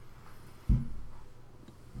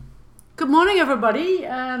Good morning, everybody,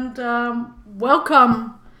 and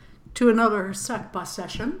welcome to another SACPA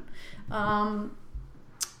session.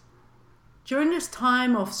 During this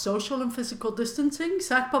time of social and physical distancing,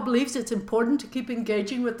 SACPA believes it's important to keep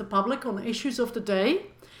engaging with the public on issues of the day.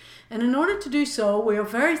 And in order to do so, we are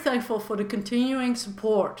very thankful for the continuing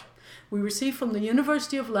support we receive from the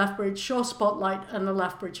University of Lethbridge, Shaw Spotlight, and the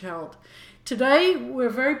Lethbridge Herald. Today, we're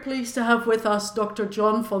very pleased to have with us Dr.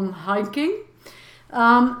 John von Heinking.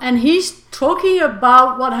 And he's talking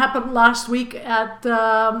about what happened last week at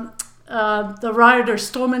the Rioters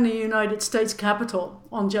storming the United States Capitol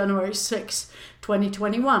on January 6,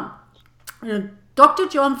 2021. Dr.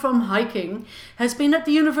 John von Heinking has been at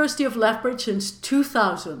the University of Lethbridge since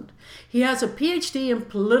 2000. He has a PhD in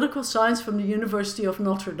political science from the University of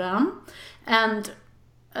Notre Dame and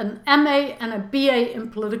an MA and a BA in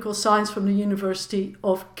political science from the University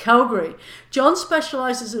of Calgary. John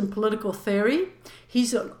specializes in political theory.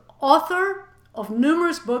 He's an author of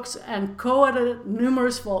numerous books and co-edited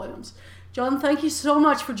numerous volumes. John, thank you so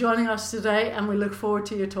much for joining us today, and we look forward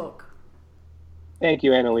to your talk. Thank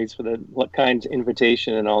you, Annalise, for the kind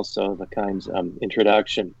invitation and also the kind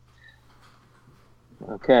introduction.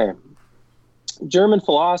 Okay. German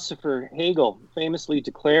philosopher Hegel famously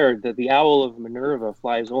declared that the owl of Minerva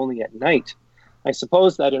flies only at night. I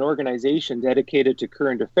suppose that an organization dedicated to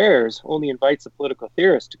current affairs only invites a political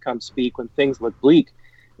theorist to come speak when things look bleak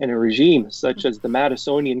and a regime such as the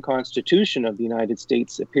Madisonian Constitution of the United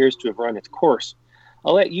States appears to have run its course.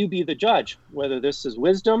 I'll let you be the judge whether this is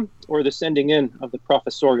wisdom or the sending in of the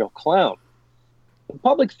professorial clown. The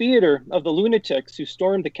public theater of the lunatics who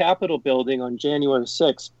stormed the Capitol building on January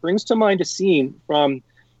 6 brings to mind a scene from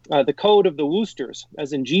The Code of the Woosters,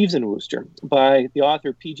 as in Jeeves and Wooster, by the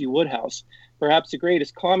author P.G. Wodehouse, perhaps the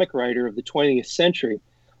greatest comic writer of the 20th century,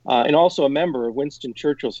 and also a member of Winston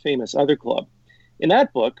Churchill's famous Other Club. In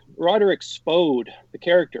that book, Roderick Spode, the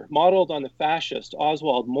character, modeled on the fascist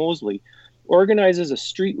Oswald Mosley, organizes a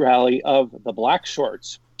street rally of the Black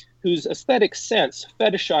Shorts, whose aesthetic sense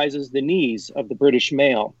fetishizes the knees of the British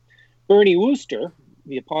male. Bernie Wooster,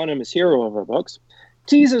 the eponymous hero of our books,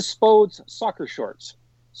 teases Spode's soccer shorts.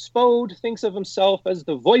 Spode thinks of himself as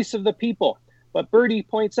the voice of the people, but Bertie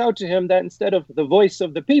points out to him that instead of the voice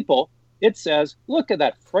of the people, it says, "Look at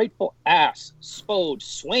that frightful ass, Spode,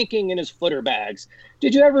 swanking in his footer bags.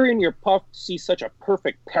 Did you ever in your puff see such a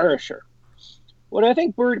perfect perisher?" What I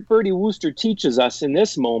think Bertie Wooster teaches us in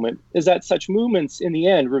this moment is that such movements in the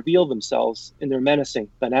end reveal themselves in their menacing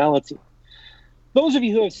banality. Those of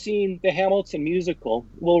you who have seen the Hamilton musical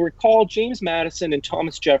will recall James Madison and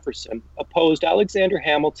Thomas Jefferson opposed Alexander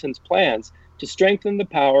Hamilton's plans to strengthen the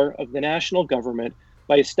power of the national government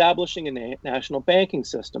by establishing a national banking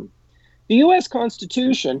system. The U.S.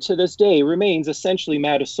 Constitution to this day remains essentially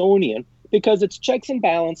Madisonian because its checks and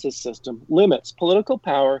balances system limits political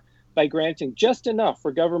power by granting just enough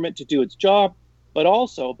for government to do its job, but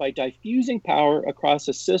also by diffusing power across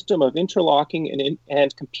a system of interlocking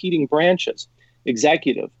and competing branches,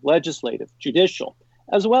 executive, legislative, judicial,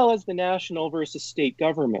 as well as the national versus state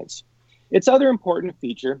governments. Its other important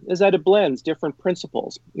feature is that it blends different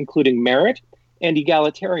principles, including merit and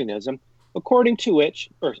egalitarianism, according to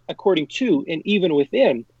and even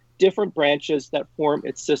within different branches that form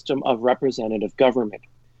its system of representative government.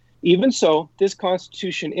 Even so, this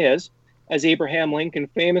Constitution is, as Abraham Lincoln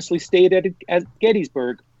famously stated at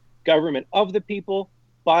Gettysburg, government of the people,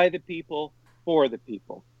 by the people, for the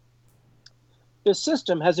people. This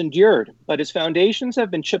system has endured, but its foundations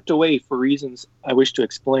have been chipped away for reasons I wish to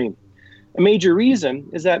explain. A major reason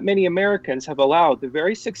is that many Americans have allowed the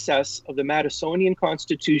very success of the Madisonian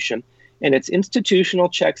Constitution and its institutional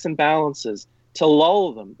checks and balances to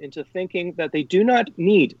lull them into thinking that they do not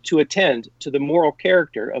need to attend to the moral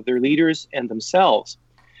character of their leaders and themselves.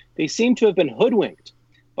 They seem to have been hoodwinked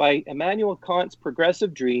by Immanuel Kant's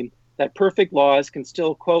progressive dream that perfect laws can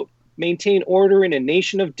still, quote, maintain order in a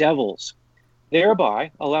nation of devils,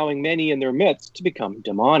 thereby allowing many in their midst to become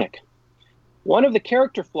demonic. One of the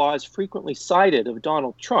character flaws frequently cited of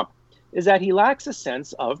Donald Trump is that he lacks a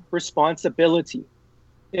sense of responsibility.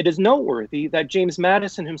 It is noteworthy that James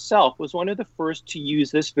Madison himself was one of the first to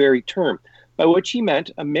use this very term, by which he meant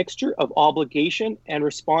a mixture of obligation and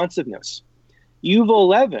responsiveness. Yuval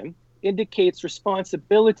Levin indicates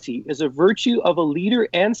responsibility is a virtue of a leader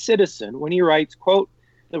and citizen when he writes, quote,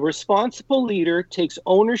 "The responsible leader takes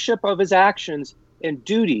ownership of his actions and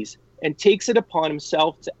duties and takes it upon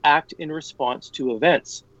himself to act in response to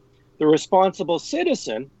events. The responsible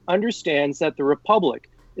citizen understands that the republic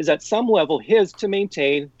is at some level his to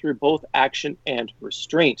maintain through both action and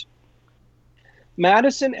restraint."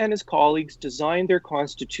 Madison and his colleagues designed their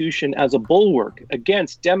constitution as a bulwark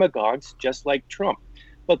against demagogues just like Trump,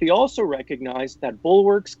 but they also recognized that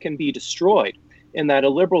bulwarks can be destroyed and that a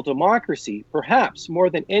liberal democracy, perhaps more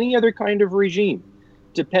than any other kind of regime,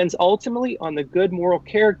 depends ultimately on the good moral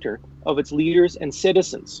character of its leaders and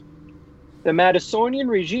citizens. The Madisonian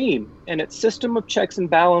regime and its system of checks and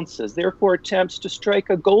balances therefore attempts to strike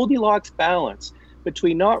a Goldilocks balance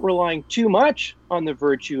between not relying too much on the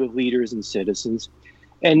virtue of leaders and citizens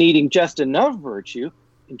and needing just enough virtue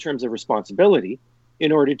in terms of responsibility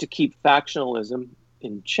in order to keep factionalism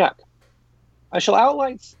in check. I shall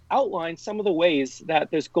outline some of the ways that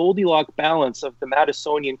this Goldilocks balance of the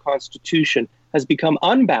Madisonian Constitution has become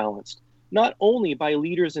unbalanced, not only by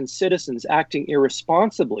leaders and citizens acting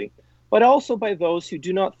irresponsibly, but also by those who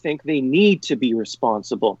do not think they need to be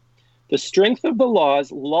responsible. The strength of the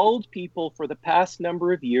laws lulled people for the past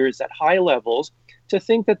number of years at high levels to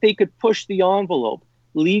think that they could push the envelope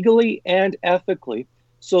legally and ethically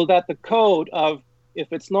so that the code of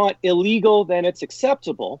if it's not illegal, then it's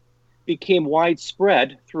acceptable became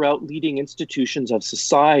widespread throughout leading institutions of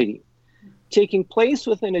society. Taking place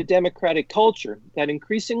within a democratic culture that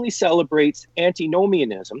increasingly celebrates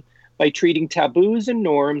antinomianism by treating taboos and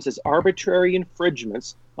norms as arbitrary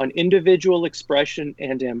infringements on individual expression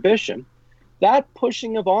and ambition, that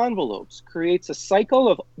pushing of envelopes creates a cycle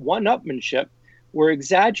of one-upmanship where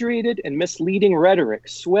exaggerated and misleading rhetoric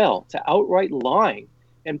swell to outright lying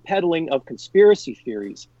and peddling of conspiracy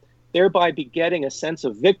theories, thereby begetting a sense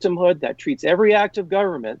of victimhood that treats every act of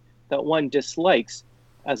government that one dislikes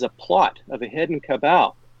as a plot of a hidden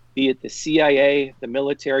cabal, be it the CIA, the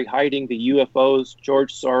military hiding the UFOs,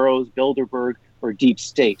 George Soros, Bilderberg, or Deep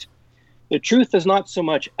State. The truth is not so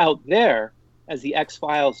much out there as the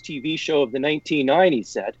X-Files TV show of the 1990s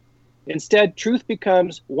said. Instead, truth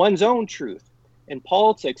becomes one's own truth, and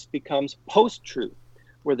politics becomes post-truth,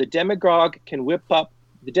 where the demagogue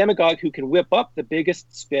who can whip up the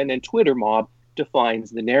biggest spin and Twitter mob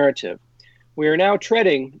defines the narrative. We are now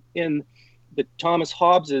treading in the Thomas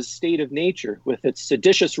Hobbes's state of nature with its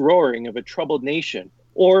seditious roaring of a troubled nation,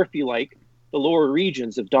 or if you like, the lower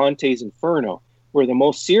regions of Dante's Inferno, where the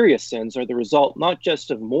most serious sins are the result not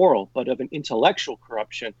just of moral, but of an intellectual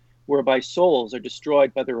corruption, whereby souls are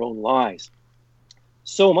destroyed by their own lies.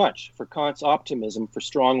 So much for Kant's optimism for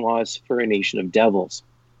strong laws for a nation of devils.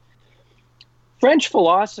 French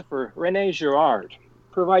philosopher René Girard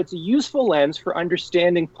provides a useful lens for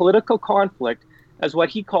understanding political conflict as what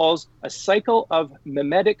he calls a cycle of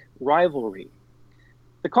mimetic rivalry.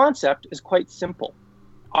 The concept is quite simple.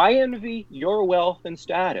 I envy your wealth and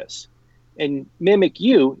status and mimic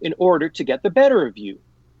you in order to get the better of you.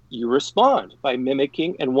 You respond by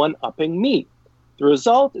mimicking and one-upping me. The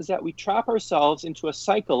result is that we trap ourselves into a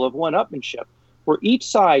cycle of one-upmanship where each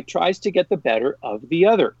side tries to get the better of the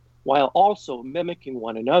other while also mimicking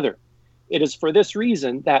one another. It is for this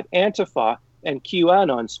reason that Antifa and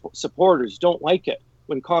QAnon supporters don't like it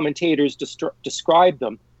when commentators describe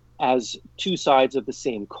them as two sides of the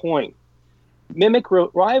same coin. Mimic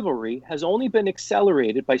rivalry has only been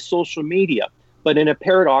accelerated by social media, but in a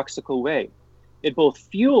paradoxical way. It both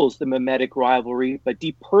fuels the mimetic rivalry, but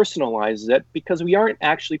depersonalizes it because we aren't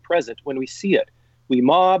actually present when we see it. We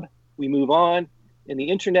mob, we move on, and the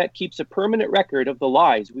internet keeps a permanent record of the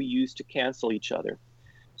lies we use to cancel each other.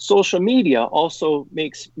 Social media also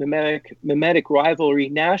makes mimetic rivalry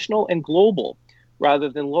national and global rather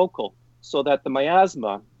than local, so that the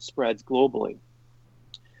miasma spreads globally.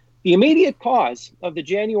 The immediate cause of the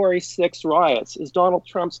January 6th riots is Donald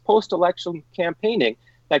Trump's post-election campaigning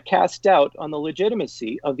that cast doubt on the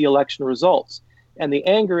legitimacy of the election results and the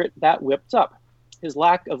anger that whipped up. His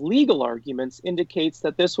lack of legal arguments indicates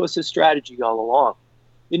that this was his strategy all along.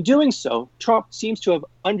 In doing so, Trump seems to have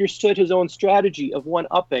understood his own strategy of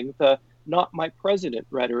one-upping the "not my president"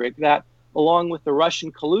 rhetoric that, along with the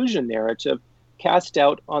Russian collusion narrative, cast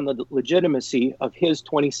doubt on the legitimacy of his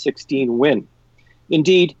 2016 win.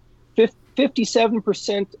 Indeed,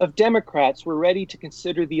 57% of Democrats were ready to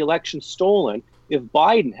consider the election stolen if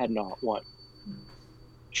Biden had not won.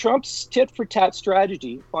 Trump's tit-for-tat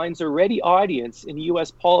strategy finds a ready audience in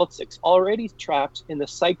U.S. politics already trapped in the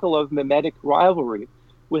cycle of mimetic rivalry,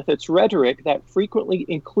 with its rhetoric that frequently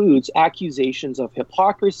includes accusations of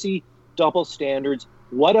hypocrisy, double standards,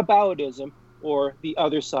 whataboutism, or the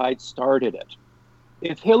other side started it.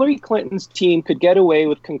 If Hillary Clinton's team could get away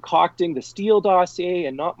with concocting the Steele dossier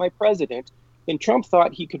and "not my president," then Trump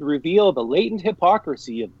thought he could reveal the latent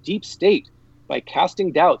hypocrisy of deep state by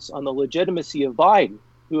casting doubts on the legitimacy of Biden,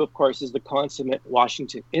 who of course is the consummate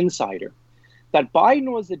Washington insider. That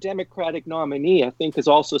Biden was the Democratic nominee, I think, is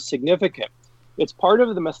also significant. It's part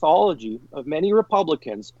of the mythology of many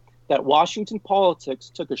Republicans that Washington politics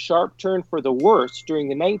took a sharp turn for the worse during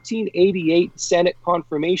the 1988 Senate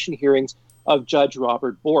confirmation hearings of Judge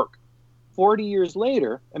Robert Bork. 40 years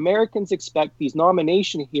later, Americans expect these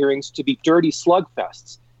nomination hearings to be dirty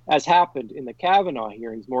slugfests, as happened in the Kavanaugh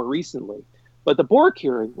hearings more recently. But the Bork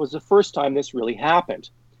hearing was the first time this really happened.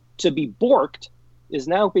 To be borked is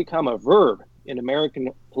now become a verb in American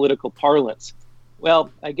political parlance.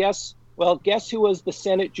 Guess who was the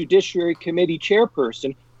Senate Judiciary Committee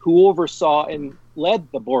chairperson who oversaw and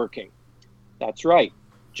led the borking? That's right,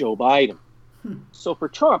 Joe Biden. So for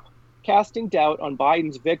Trump, casting doubt on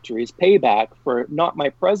Biden's victory is payback for not my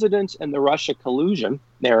president and the Russia collusion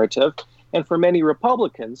narrative, and for many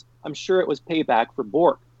Republicans, I'm sure it was payback for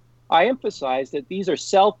Bork. I emphasize that these are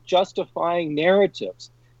self-justifying narratives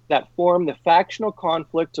that form the factional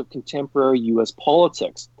conflict of contemporary U.S.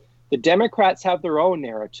 politics. The Democrats have their own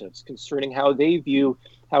narratives concerning how they view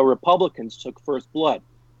how Republicans took first blood,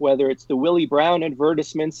 whether it's the Willie Brown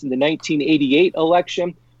advertisements in the 1988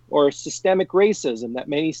 election or systemic racism that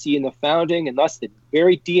many see in the founding and thus the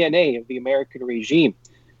very DNA of the American regime.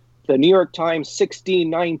 The New York Times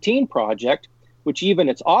 1619 Project, which even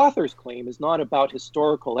its authors claim is not about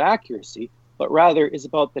historical accuracy, but rather is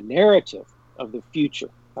about the narrative of the future.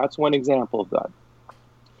 That's one example of that.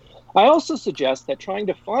 I also suggest that trying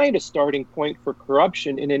to find a starting point for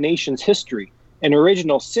corruption in a nation's history, an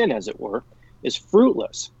original sin, as it were, is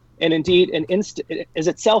fruitless, and indeed is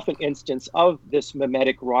itself an instance of this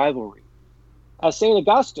mimetic rivalry. As St.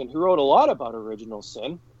 Augustine, who wrote a lot about original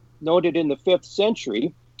sin, noted in the 5th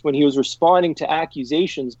century, when he was responding to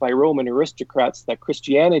accusations by Roman aristocrats that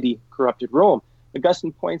Christianity corrupted Rome,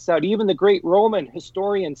 Augustine points out even the great Roman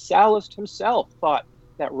historian Sallust himself thought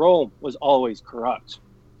that Rome was always corrupt.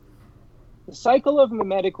 The cycle of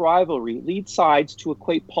mimetic rivalry leads sides to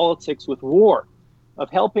equate politics with war, of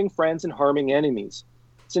helping friends and harming enemies.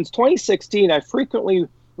 Since 2016, I've frequently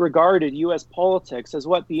regarded U.S. politics as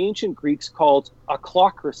what the ancient Greeks called a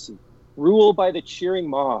clocracy, rule by the cheering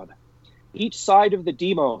mob. Each side of the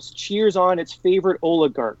demos cheers on its favorite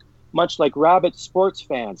oligarch, much like rabid sports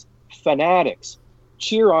fans, fanatics,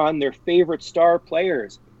 cheer on their favorite star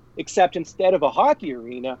players, except instead of a hockey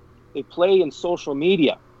arena, they play in social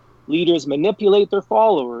media. Leaders manipulate their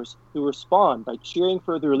followers who respond by cheering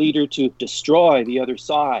for their leader to destroy the other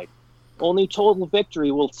side. Only total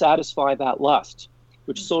victory will satisfy that lust,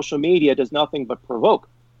 which social media does nothing but provoke.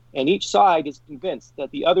 And each side is convinced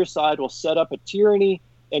that the other side will set up a tyranny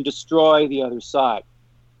and destroy the other side.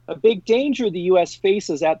 A big danger the U.S.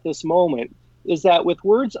 faces at this moment is that with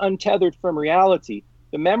words untethered from reality,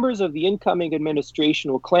 the members of the incoming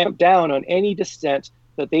administration will clamp down on any dissent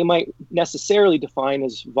that they might necessarily define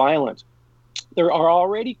as violent. There are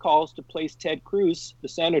already calls to place Ted Cruz, the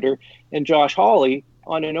senator, and Josh Hawley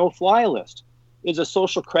on a no-fly list. Is a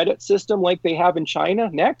social credit system like they have in China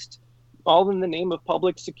next, all in the name of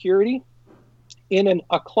public security? In an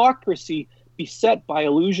ochlocracy beset by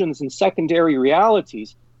illusions and secondary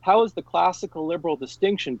realities, how is the classical liberal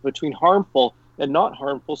distinction between harmful and not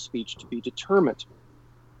harmful speech to be determined?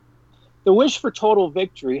 The wish for total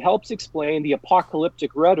victory helps explain the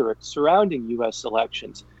apocalyptic rhetoric surrounding U.S.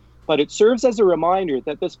 elections, but it serves as a reminder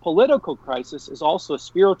that this political crisis is also a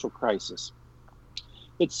spiritual crisis.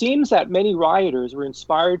 It seems that many rioters were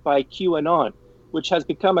inspired by QAnon, which has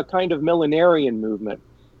become a kind of millenarian movement.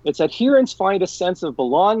 Its adherents find a sense of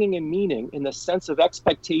belonging and meaning in the sense of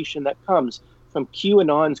expectation that comes from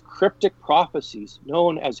QAnon's cryptic prophecies,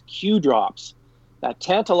 known as Q drops, that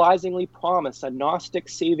tantalizingly promise a Gnostic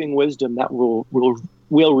saving wisdom that will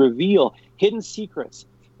reveal hidden secrets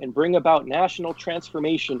and bring about national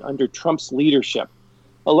transformation under Trump's leadership.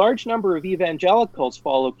 A large number of evangelicals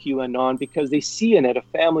follow QAnon because they see in it a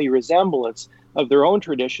family resemblance of their own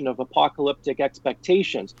tradition of apocalyptic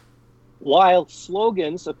expectations, while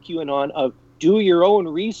slogans of QAnon of do your own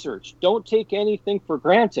research, don't take anything for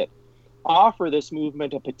granted, offer this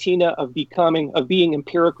movement a patina of being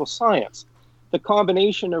empirical science. The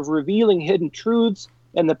combination of revealing hidden truths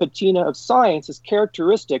and the patina of science is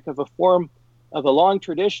characteristic of a long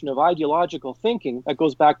tradition of ideological thinking that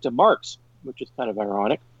goes back to Marx, which is kind of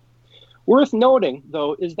ironic. Worth noting,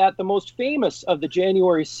 though, is that the most famous of the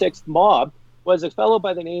January 6th mob was a fellow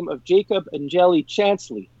by the name of Jacob Angeli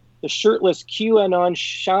Chansley, the shirtless QAnon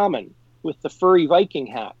shaman with the furry Viking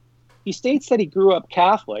hat. He states that he grew up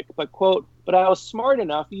Catholic, but, quote, but I was smart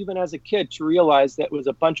enough even as a kid to realize that it was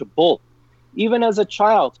a bunch of bull. Even as a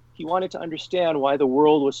child, he wanted to understand why the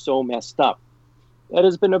world was so messed up. It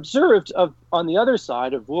has been observed on the other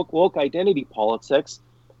side of woke identity politics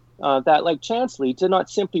that, like Chansley, did not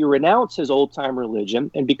simply renounce his old-time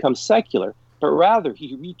religion and become secular, but rather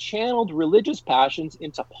he rechanneled religious passions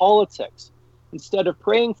into politics. Instead of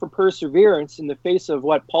praying for perseverance in the face of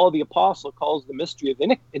what Paul the Apostle calls the mystery of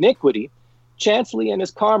iniquity, Chansley and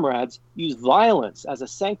his comrades use violence as a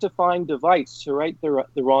sanctifying device to right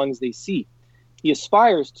the wrongs they see. He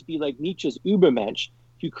aspires to be like Nietzsche's Übermensch,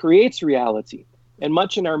 who creates reality, and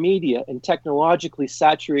much in our media and technologically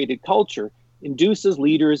saturated culture induces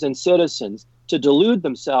leaders and citizens to delude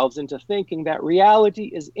themselves into thinking that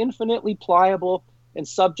reality is infinitely pliable and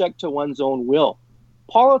subject to one's own will.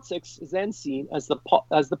 Politics is then seen as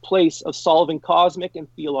the place of solving cosmic and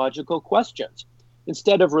theological questions.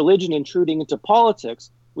 Instead of religion intruding into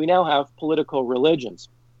politics, we now have political religions.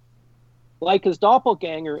 Like his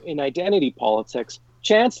doppelganger in identity politics,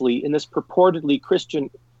 Chansley, in this purportedly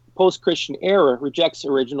post-Christian era, rejects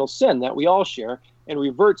original sin that we all share and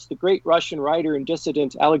reverts the great Russian writer and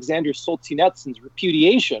dissident Alexander Solzhenitsyn's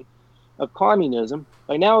repudiation of communism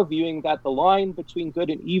by now viewing that the line between good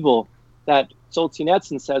and evil that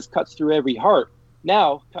Solzhenitsyn says cuts through every heart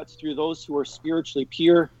now cuts through those who are spiritually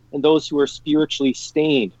pure and those who are spiritually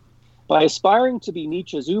stained. By aspiring to be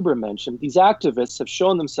Nietzsche's Übermensch, these activists have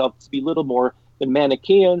shown themselves to be little more than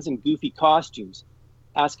Manichaeans in goofy costumes,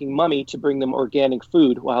 asking mummy to bring them organic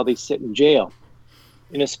food while they sit in jail.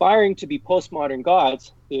 In aspiring to be postmodern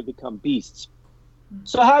gods, they have become beasts.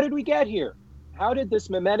 So how did we get here? How did this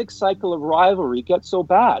mimetic cycle of rivalry get so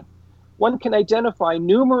bad? One can identify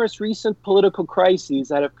numerous recent political crises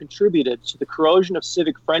that have contributed to the corrosion of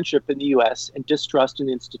civic friendship in the U.S. and distrust in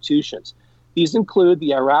institutions. These include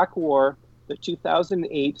the Iraq War, the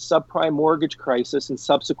 2008 subprime mortgage crisis and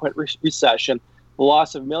subsequent recession, the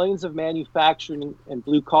loss of millions of manufacturing and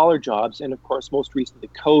blue-collar jobs, and of course, most recently,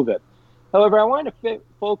 COVID. However, I want to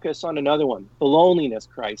focus on another one, the loneliness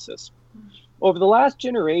crisis. Over the last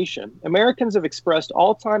generation, Americans have expressed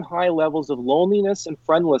all-time high levels of loneliness and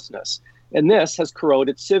friendlessness, and this has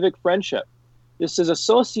corroded civic friendship. This is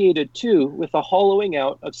associated, too, with the hollowing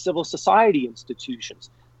out of civil society institutions,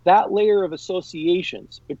 that layer of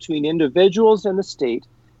associations between individuals and the state,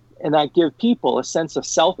 and that give people a sense of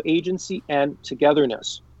self-agency and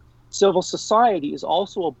togetherness. Civil society is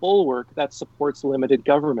also a bulwark that supports limited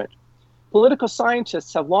government. Political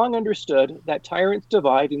scientists have long understood that tyrants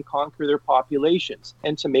divide and conquer their populations,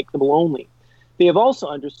 and to make them lonely. They have also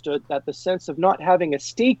understood that the sense of not having a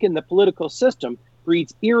stake in the political system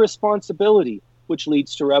breeds irresponsibility, which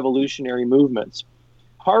leads to revolutionary movements.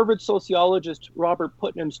 Harvard sociologist Robert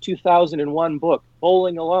Putnam's 2001 book,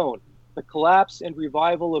 Bowling Alone, The Collapse and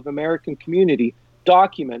Revival of American Community,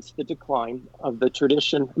 documents the decline of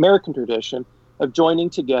the American tradition of joining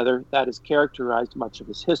together that has characterized much of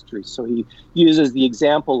his history. So he uses the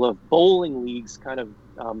example of bowling leagues kind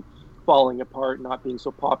of falling apart, not being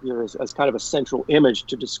so popular as kind of a central image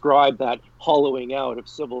to describe that hollowing out of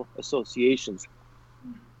civil associations.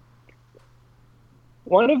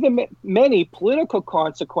 One of the many political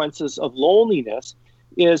consequences of loneliness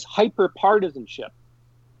is hyperpartisanship,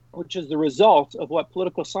 which is the result of what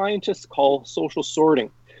political scientists call social sorting.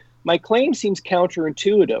 My claim seems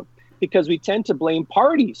counterintuitive because we tend to blame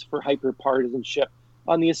parties for hyperpartisanship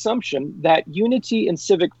on the assumption that unity and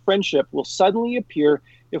civic friendship will suddenly appear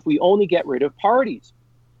if we only get rid of parties.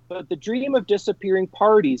 But the dream of disappearing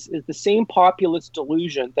parties is the same populist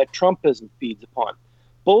delusion that Trumpism feeds upon.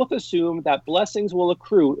 Both assume that blessings will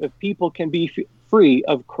accrue if people can be free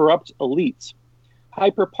of corrupt elites.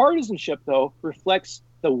 Hyperpartisanship, though, reflects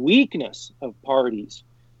the weakness of parties.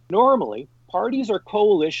 Normally, parties are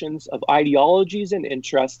coalitions of ideologies and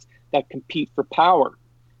interests that compete for power.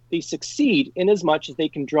 They succeed inasmuch as they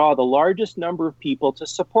can draw the largest number of people to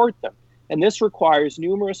support them, and this requires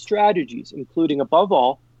numerous strategies, including, above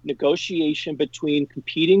all, negotiation between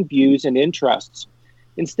competing views and interests.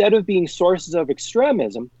 Instead of being sources of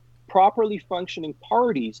extremism, properly functioning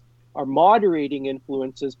parties are moderating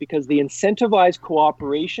influences because they incentivize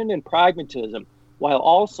cooperation and pragmatism while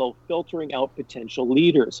also filtering out potential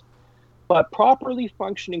leaders. But properly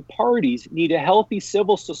functioning parties need a healthy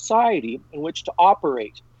civil society in which to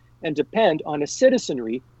operate and depend on a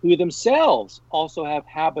citizenry who themselves also have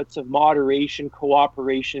habits of moderation,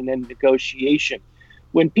 cooperation, and negotiation.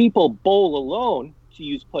 When people bowl alone, to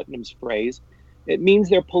use Putnam's phrase, it means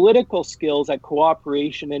their political skills at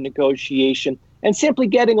cooperation and negotiation and simply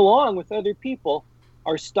getting along with other people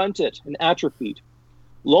are stunted and atrophied.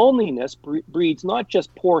 Loneliness breeds not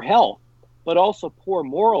just poor health, but also poor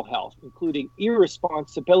moral health, including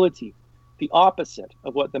irresponsibility, the opposite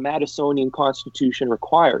of what the Madisonian Constitution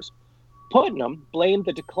requires. Putnam blamed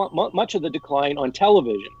much of the decline on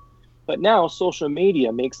television, but now social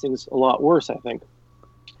media makes things a lot worse, I think.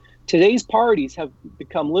 Today's parties have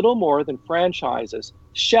become little more than franchises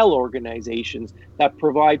shell organizations that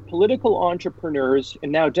provide political entrepreneurs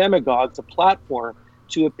and now demagogues a platform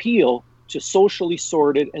to appeal to socially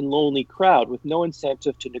sorted and lonely crowd with no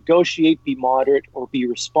incentive to negotiate, be moderate, or be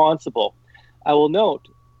responsible. I will note,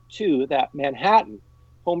 too, that Manhattan,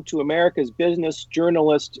 home to America's business,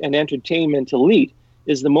 journalist, and entertainment elite,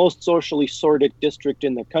 is the most socially sorted district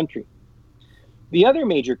in the country. The other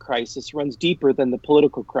major crisis runs deeper than the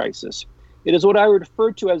political crisis. It is what I would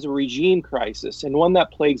refer to as a regime crisis, and one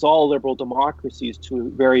that plagues all liberal democracies to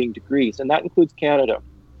varying degrees, and that includes Canada.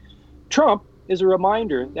 Trump is a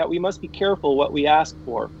reminder that we must be careful what we ask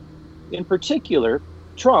for. In particular,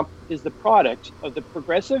 Trump is the product of the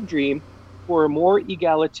progressive dream for a more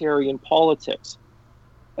egalitarian politics.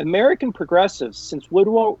 American progressives, since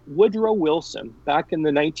Woodrow Wilson back in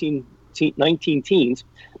the 19 teens,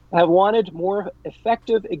 have wanted more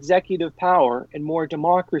effective executive power and more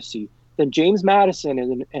democracy than James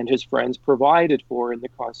Madison and his friends provided for in the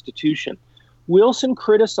Constitution. Wilson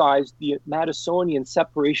criticized the Madisonian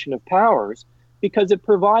separation of powers because it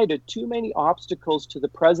provided too many obstacles to the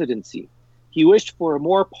presidency. He wished for a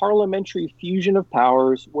more parliamentary fusion of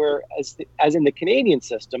powers, where, as in the Canadian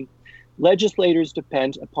system, legislators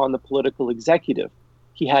depend upon the political executive.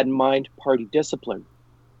 He had in mind party discipline.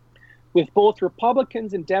 With both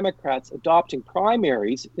Republicans and Democrats adopting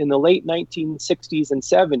primaries in the late 1960s and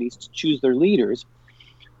 70s to choose their leaders,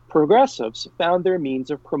 progressives found their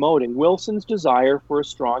means of promoting Wilson's desire for a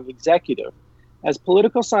strong executive. As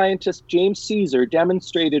political scientist James Caesar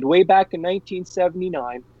demonstrated way back in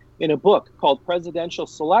 1979 in a book called Presidential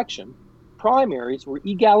Selection, primaries were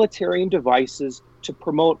egalitarian devices to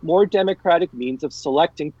promote more democratic means of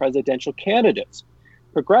selecting presidential candidates.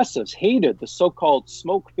 Progressives hated the so-called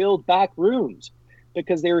smoke-filled back rooms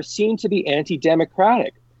because they were seen to be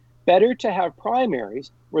anti-democratic. Better to have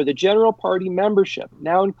primaries where the general party membership,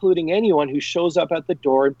 now including anyone who shows up at the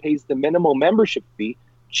door and pays the minimal membership fee,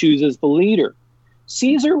 chooses the leader.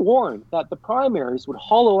 Caesar warned that the primaries would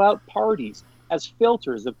hollow out parties as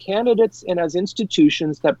filters of candidates and as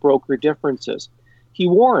institutions that broker differences. He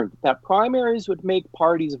warned that primaries would make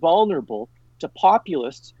parties vulnerable to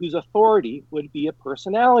populists whose authority would be a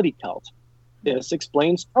personality cult. This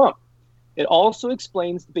explains Trump. It also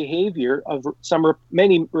explains the behavior of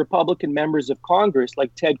many Republican members of Congress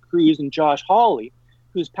like Ted Cruz and Josh Hawley,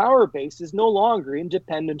 whose power base is no longer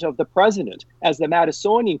independent of the president, as the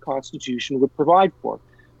Madisonian Constitution would provide for,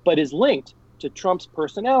 but is linked to Trump's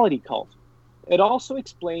personality cult. It also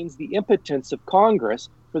explains the impotence of Congress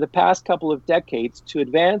for the past couple of decades to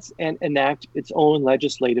advance and enact its own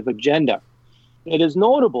legislative agenda. It is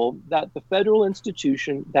notable that the federal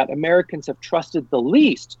institution that Americans have trusted the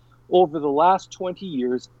least over the last 20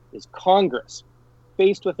 years is Congress.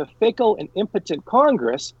 Faced with a fickle and impotent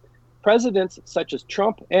Congress, presidents such as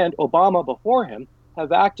Trump and Obama before him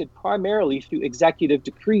have acted primarily through executive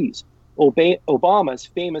decrees, Obama's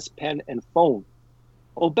famous pen and phone.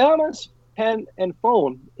 Obama's pen and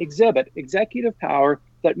phone exhibit executive power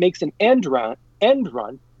that makes an end run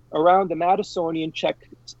around the Madisonian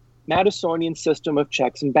system of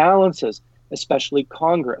checks and balances, especially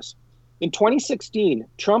Congress. In 2016,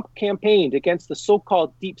 Trump campaigned against the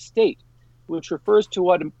so-called deep state, which refers to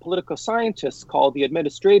what political scientists call the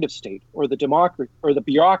administrative state or the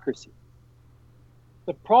bureaucracy.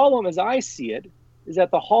 The problem, as I see it, is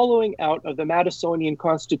that the hollowing out of the Madisonian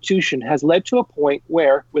Constitution has led to a point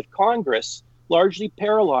where, with Congress largely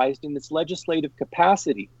paralyzed in its legislative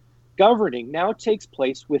capacity, governing now takes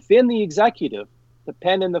place within the executive, the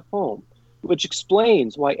pen and the phone, which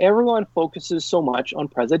explains why everyone focuses so much on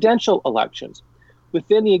presidential elections.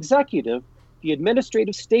 Within the executive, the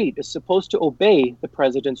administrative state is supposed to obey the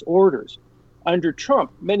president's orders. Under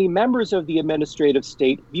Trump, many members of the administrative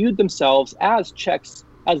state viewed themselves as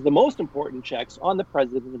the most important checks on the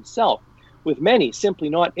president himself, with many simply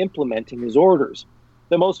not implementing his orders.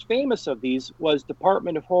 The most famous of these was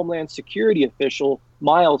Department of Homeland Security official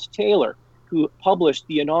Miles Taylor, who published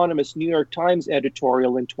the anonymous New York Times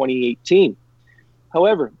editorial in 2018.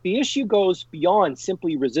 However, the issue goes beyond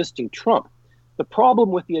simply resisting Trump. The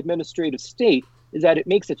problem with the administrative state is that it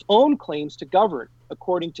makes its own claims to govern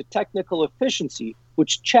according to technical efficiency,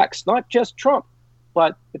 which checks not just Trump,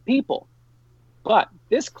 but the people. But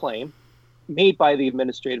this claim, made by the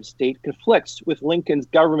administrative state, conflicts with Lincoln's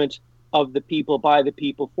government of the people, by the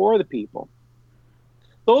people, for the people.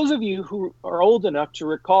 Those of you who are old enough to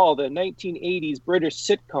recall the 1980s British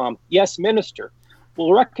sitcom Yes, Minister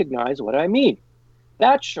will recognize what I mean.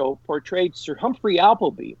 That show portrayed Sir Humphrey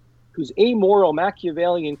Appleby, whose amoral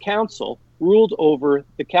Machiavellian counsel ruled over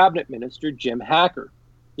the cabinet minister Jim Hacker.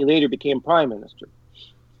 He later became prime minister.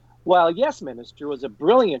 While Yes, Minister was a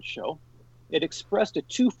brilliant show, it expressed a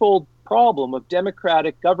twofold problem of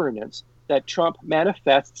democratic governance that Trump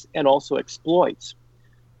manifests and also exploits.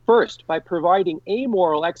 First, by providing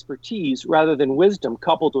amoral expertise rather than wisdom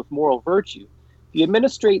coupled with moral virtue, the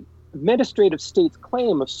administrative state's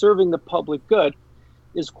claim of serving the public good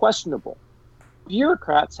is questionable.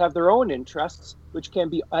 Bureaucrats have their own interests, which can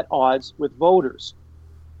be at odds with voters.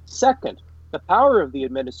 Second, the power of the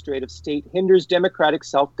administrative state hinders democratic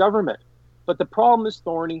self-government. But the problem is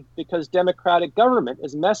thorny because democratic government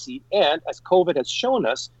is messy, and as COVID has shown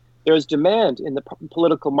us, there is demand in the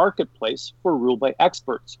political marketplace for rule by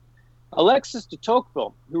experts. Alexis de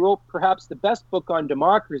Tocqueville, who wrote perhaps the best book on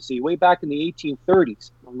democracy way back in the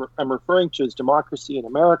 1830s, I'm referring to as Democracy in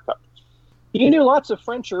America, he knew lots of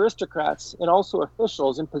French aristocrats and also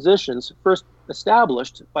officials in positions first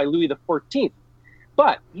established by Louis XIV.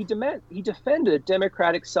 But he defended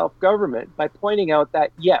democratic self-government by pointing out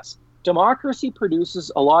that, yes, democracy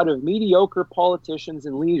produces a lot of mediocre politicians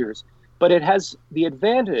and leaders, but it has the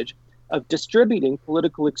advantage of distributing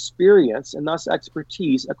political experience and thus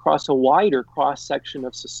expertise across a wider cross-section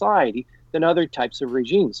of society than other types of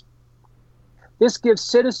regimes. This gives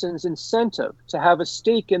citizens incentive to have a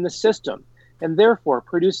stake in the system and therefore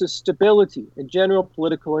produces stability and general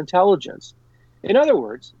political intelligence. In other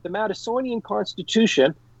words, the Madisonian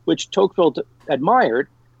Constitution, which Tocqueville admired,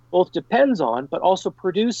 both depends on but also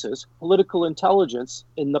produces political intelligence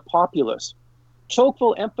in the populace.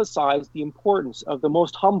 Tocqueville emphasized the importance of the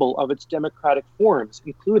most humble of its democratic forms,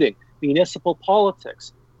 including municipal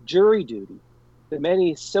politics, jury duty, the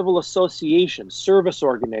many civil associations, service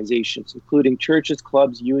organizations, including churches,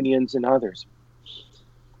 clubs, unions, and others.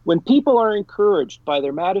 When people are encouraged by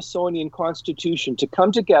their Madisonian Constitution to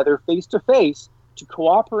come together face to face to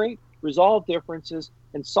cooperate, resolve differences,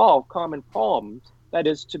 and solve common problems, that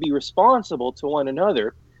is, to be responsible to one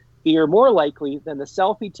another, they are more likely than the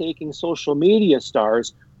selfie-taking social media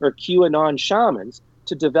stars or QAnon shamans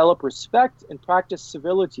to develop respect and practice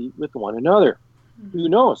civility with one another. Who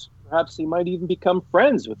knows? Perhaps they might even become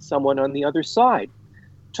friends with someone on the other side.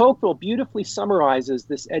 Tocqueville beautifully summarizes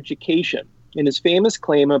this education in his famous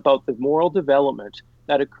claim about the moral development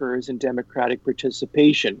that occurs in democratic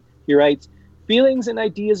participation. He writes, "Feelings and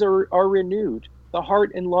ideas are renewed, the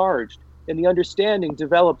heart enlarged, and the understanding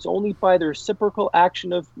develops only by the reciprocal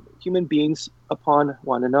action of human beings upon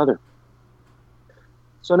one another."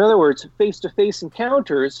 So in other words, face-to-face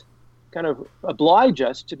encounters kind of oblige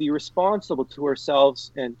us to be responsible to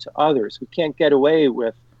ourselves and to others. We can't get away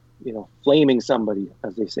with, flaming somebody,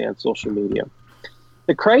 as they say on social media.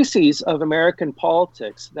 The crises of American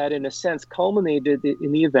politics that in a sense culminated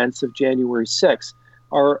in the events of January 6th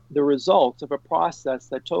are the result of a process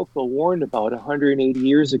that Tocqueville warned about 180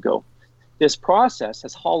 years ago. This process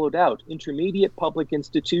has hollowed out intermediate public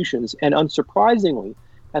institutions and, unsurprisingly,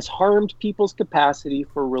 has harmed people's capacity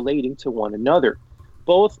for relating to one another,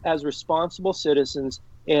 both as responsible citizens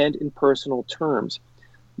and in personal terms.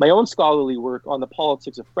 My own scholarly work on the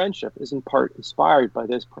politics of friendship is in part inspired by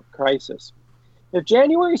this crisis. If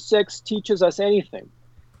January 6th teaches us anything,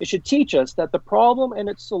 it should teach us that the problem and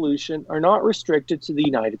its solution are not restricted to the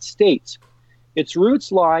United States. Its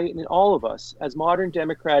roots lie in all of us as modern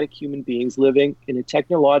democratic human beings living in a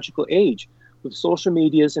technological age with social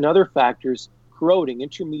medias and other factors corroding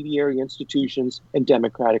intermediary institutions and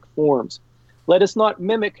democratic forms. Let us not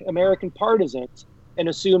mimic American partisans and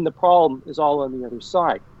assume the problem is all on the other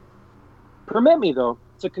side. Permit me, though,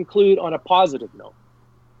 to conclude on a positive note.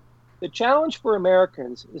 The challenge for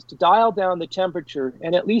Americans is to dial down the temperature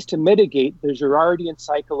and at least to mitigate the Girardian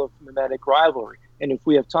cycle of mimetic rivalry. And if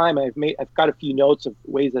we have time, I've got a few notes of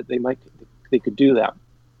ways that they could do that.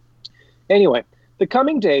 Anyway, the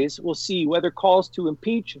coming days will see whether calls to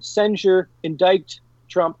impeach, censure, indict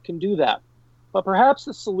Trump can do that. But perhaps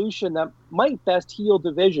the solution that might best heal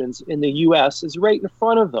divisions in the U.S. is right in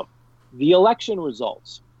front of them: the election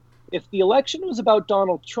results. If the election was about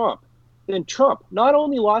Donald Trump, then Trump not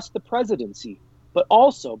only lost the presidency, but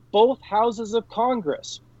also both houses of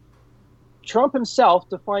Congress. Trump himself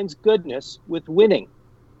defines goodness with winning.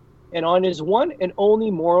 And on his one and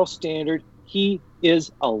only moral standard, he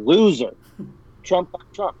is a loser. Trump by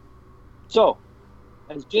Trump. So,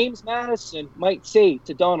 as James Madison might say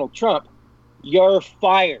to Donald Trump, you're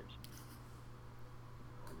fired.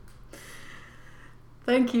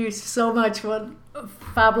 Thank you so much. What a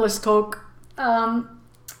fabulous talk.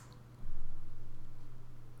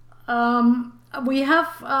 We have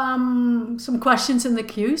some questions in the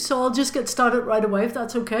queue, so I'll just get started right away if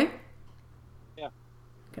that's okay. Yeah.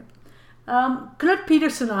 Okay. Knut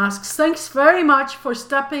Peterson asks, thanks very much for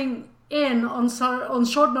stepping in on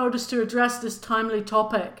short notice to address this timely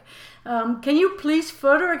topic. Can you please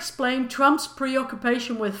further explain Trump's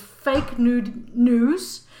preoccupation with fake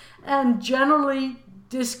news and generally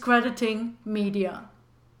discrediting media?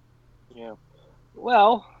 Yeah.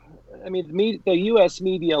 Well, I mean, the U.S.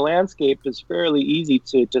 media landscape is fairly easy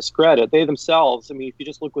to discredit. They themselves, I mean, if you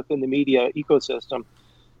just look within the media ecosystem,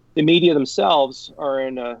 the media themselves are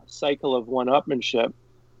in a cycle of one-upmanship,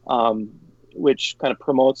 which kind of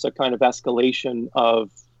promotes a kind of escalation of,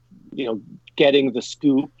 getting the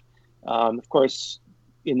scoop. Of course,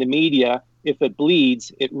 in the media, if it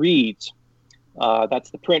bleeds, it reads. That's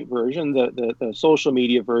the print version. The social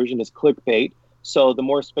media version is clickbait. So the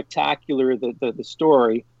more spectacular the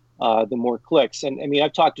story, the more clicks. And I mean,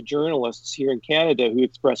 I've talked to journalists here in Canada who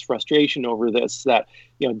express frustration over this, that,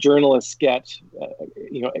 journalists get,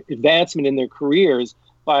 advancement in their careers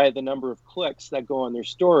by the number of clicks that go on their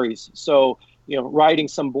stories. So, writing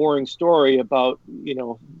some boring story about,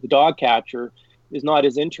 the dog catcher is not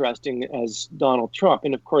as interesting as Donald Trump.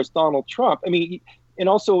 And of course, Donald Trump, I mean, and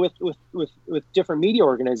also with different media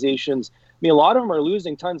organizations, I mean, a lot of them are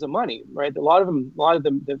losing tons of money, right? A lot of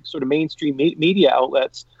the sort of mainstream media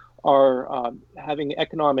outlets are having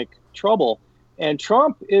economic trouble, and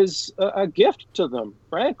Trump is a gift to them,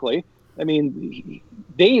 frankly. I mean,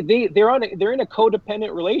 they're in a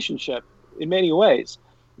codependent relationship in many ways.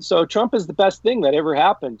 So Trump is the best thing that ever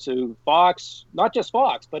happened to Fox, not just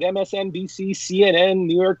Fox, but MSNBC, CNN,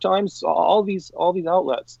 New York Times, all these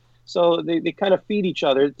outlets. So they kind of feed each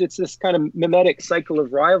other. It's this kind of mimetic cycle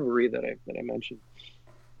of rivalry that I mentioned.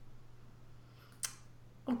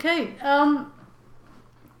 Okay.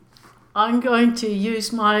 I'm going to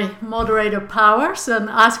use my moderator powers and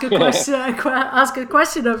ask a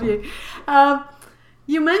question of you.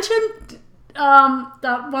 You mentioned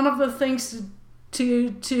that one of the things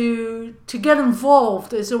to get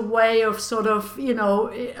involved is a way of sort of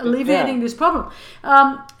alleviating this problem.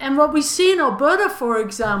 And what we see in Alberta, for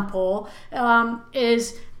example,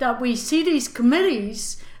 is that we see these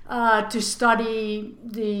committees to study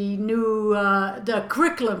the new the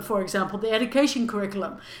curriculum, for example, the education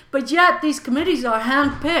curriculum. But yet these committees are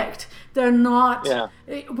handpicked. They're not. Yeah.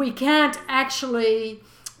 We can't actually,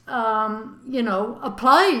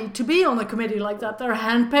 apply to be on a committee like that. They're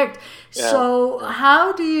handpicked. Yeah. So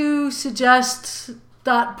how do you suggest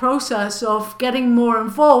that process of getting more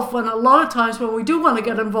involved when a lot of times when we do want to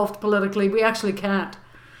get involved politically, we actually can't?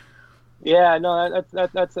 Yeah, no,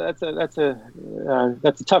 that's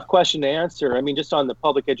a tough question to answer. I mean, just on the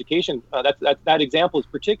public education, that example is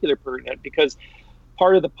particularly pertinent because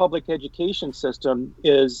part of the public education system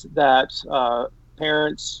is that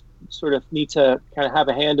parents sort of need to kind of have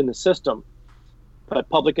a hand in the system. But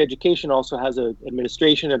public education also has an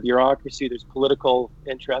administration, a bureaucracy. There's political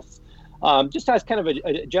interests. Just as kind of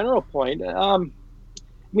a general point. I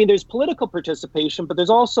mean, there's political participation, but there's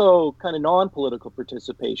also kind of non-political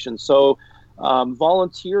participation. So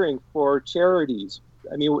volunteering for charities.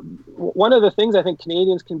 I mean, one of the things I think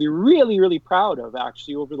Canadians can be really, really proud of,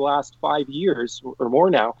 actually, over the last 5 years or more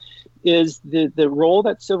now, is the role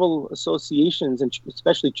that civil associations and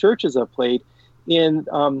especially churches have played in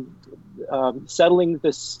settling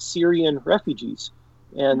the Syrian refugees.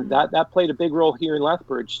 And that played a big role here in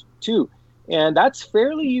Lethbridge, too. And that's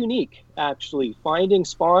fairly unique, actually, finding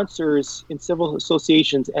sponsors in civil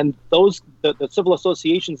associations and the civil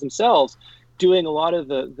associations themselves doing a lot of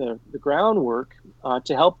the groundwork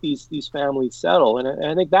to help these families settle. And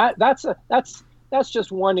I think that's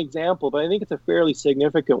just one example, but I think it's a fairly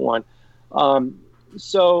significant one.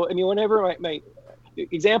 So, I mean, whenever my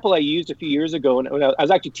example I used a few years ago, when I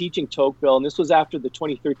was actually teaching Tocqueville, and this was after the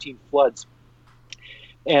 2013 floods.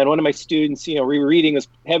 And one of my students, we were reading this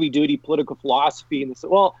heavy-duty political philosophy, and they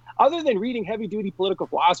said, well, other than reading heavy-duty political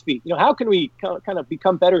philosophy, how can we kind of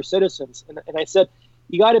become better citizens? And I said,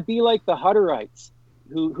 you got to be like the Hutterites,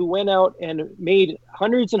 who went out and made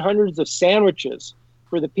hundreds and hundreds of sandwiches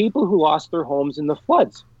for the people who lost their homes in the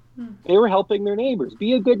floods. They were helping their neighbors.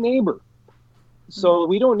 Be a good neighbor. So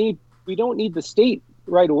we don't need the state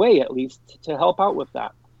right away, at least, to help out with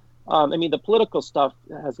that. I mean, the political stuff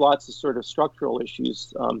has lots of sort of structural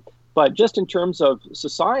issues, but just in terms of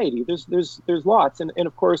society, there's lots. And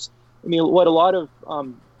of course, I mean, what a lot of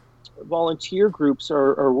volunteer groups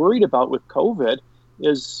are worried about with COVID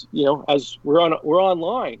is, as we're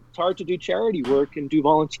online, it's hard to do charity work and do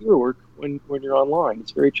volunteer work when you're online.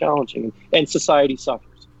 It's very challenging, and society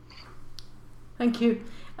suffers. Thank you.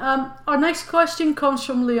 Our next question comes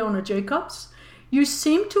from Leona Jacobs. You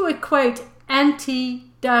seem to equate anti-FA,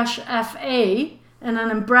 and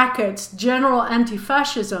then in brackets, general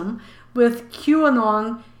anti-fascism, with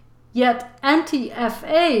QAnon, yet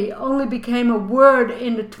anti-FA only became a word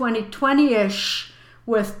in the 2020-ish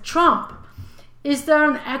with Trump. Is there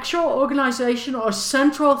an actual organization or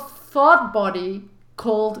central thought body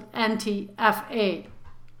called anti-FA?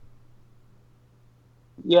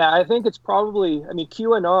 Yeah, I think it's probably, I mean,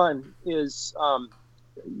 QAnon is,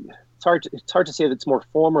 it's hard to say that it's more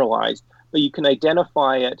formalized, but you can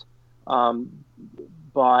identify it as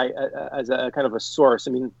a kind of a source.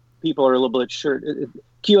 I mean, people are a little bit sure.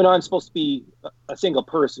 QAnon is supposed to be a single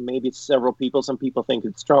person. Maybe it's several people. Some people think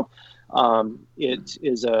it's Trump. It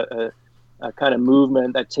is a kind of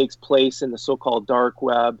movement that takes place in the so-called dark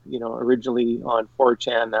web, originally on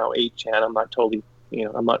 4chan, now 8chan. I'm not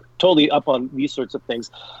totally up on these sorts of things.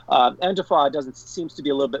 Antifa seems to be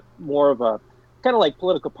a little bit more of a, kind of like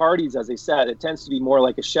political parties, as I said. It tends to be more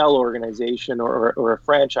like a shell organization or a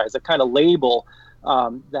franchise, a kind of label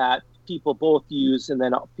that people both use, and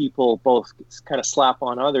then people both kind of slap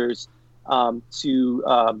on others to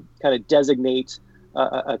kind of designate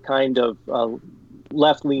a kind of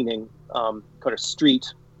left-leaning kind of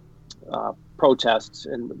street protests,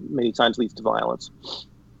 and many times leads to violence.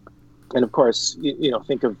 And of course,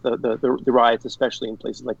 think of the riots, especially in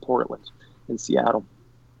places like Portland and Seattle.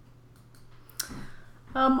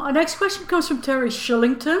 Our next question comes from Terry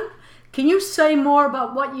Shillington. Can you say more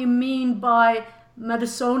about what you mean by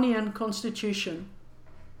Madisonian constitution?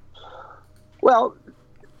 Well,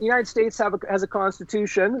 the United States has a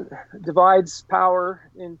constitution, divides power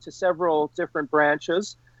into several different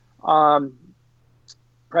branches,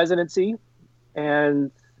 presidency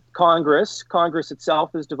and Congress. Congress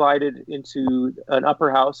itself is divided into an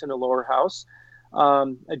upper house and a lower house.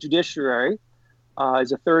 A judiciary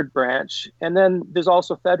is a third branch. And then there's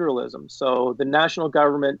also federalism. So the national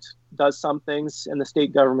government does some things and the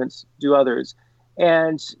state governments do others.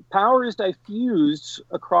 And power is diffused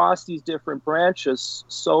across these different branches.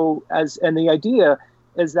 And the idea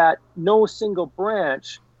is that no single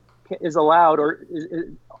branch is allowed, or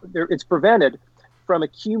it's prevented from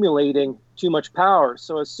accumulating too much power.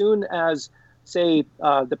 So as soon as, say,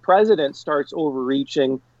 the president starts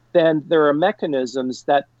overreaching, then there are mechanisms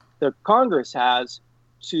that the Congress has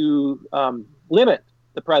to limit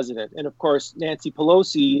the president. And of course, Nancy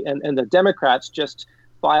Pelosi and the Democrats just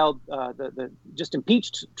filed, just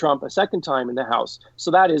impeached Trump a second time in the House.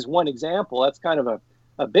 So that is one example. That's kind of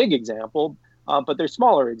a big example, but there's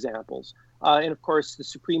smaller examples. And of course, the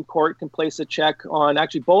Supreme Court can place a check on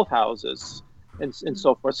actually both houses and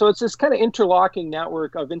so forth. So it's this kind of interlocking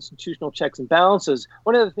network of institutional checks and balances.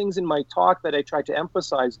 One of the things in my talk that I tried to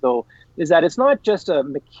emphasize, though, is that it's not just a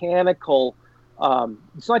mechanical,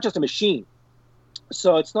 it's not just a machine.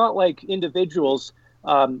 So it's not like individuals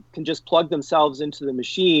can just plug themselves into the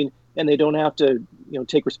machine and they don't have to,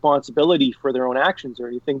 take responsibility for their own actions or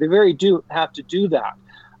anything. They very do have to do that.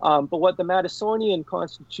 But what the Madisonian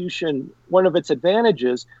Constitution, one of its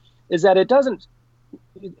advantages, is that it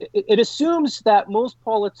assumes that most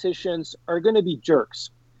politicians are going to be jerks,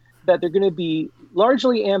 that they're going to be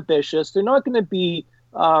largely ambitious. They're not going to be,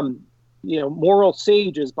 moral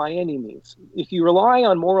sages by any means. If you rely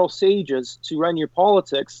on moral sages to run your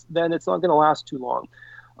politics, then it's not going to last too long.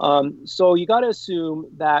 So you got to assume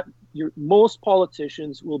that most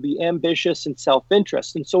politicians will be ambitious and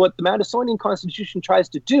self-interest. And so what the Madisonian Constitution tries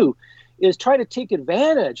to do is try to take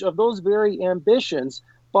advantage of those very ambitions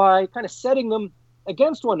by kind of setting them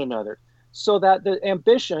against one another, so that the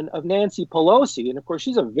ambition of Nancy Pelosi, and of course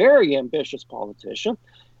she's a very ambitious politician,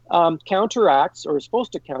 counteracts, or is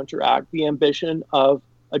supposed to counteract, the ambition of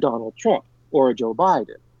a Donald Trump or a Joe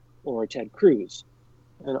Biden or a Ted Cruz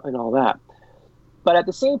and all that. But at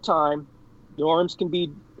the same time, norms can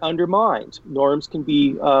be undermined. Norms can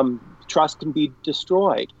be, trust can be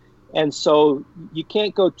destroyed. And so you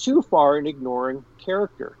can't go too far in ignoring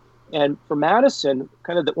character. And for Madison,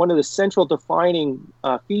 kind of one of the central defining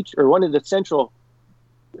feature, or one of the central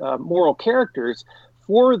moral characters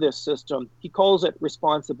for this system, he calls it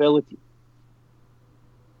responsibility.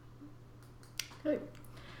 Okay.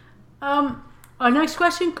 Our next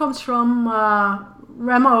question comes from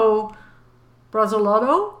Remo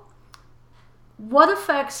Brazzolotto. What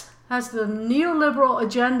effects has the neoliberal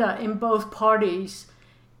agenda in both parties?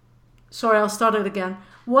 Sorry, I'll start it again.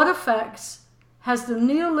 What effects has the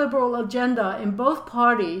neoliberal agenda in both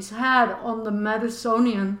parties had on the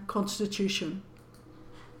Madisonian Constitution?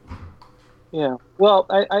 Yeah, well,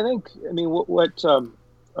 I think, what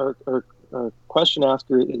our question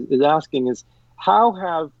asker is asking is, how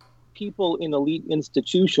have people in elite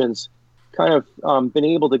institutions kind of been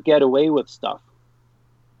able to get away with stuff?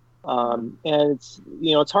 And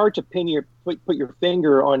it's hard to put your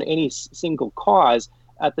finger on any single cause.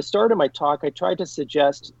 At the start of my talk, I tried to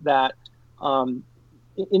suggest that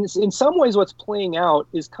in some ways what's playing out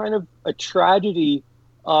is kind of a tragedy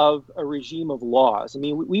of a regime of laws. I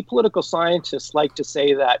mean, we political scientists like to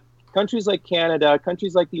say that countries like Canada,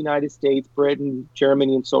 countries like the United States, Britain,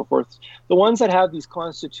 Germany, and so forth, the ones that have these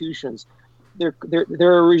constitutions, they're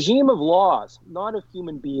a regime of laws, not of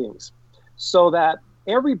human beings, so that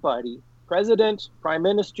everybody, president, prime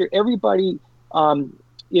minister, everybody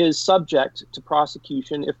is subject to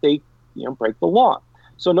prosecution if they, break the law.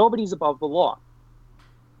 So nobody's above the law.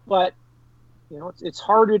 But it's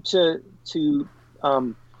harder to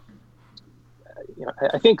I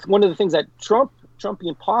think one of the things that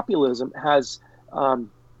Trumpian populism has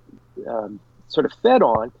sort of fed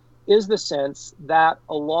on is the sense that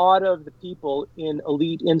a lot of the people in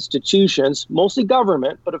elite institutions, mostly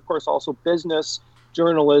government, but of course also business,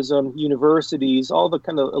 journalism, universities, all the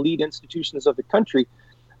kind of elite institutions of the country,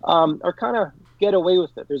 are kind of get away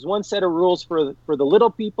with it. There's one set of rules for the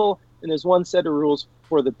little people, and there's one set of rules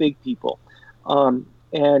for the big people.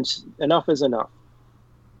 And enough is enough.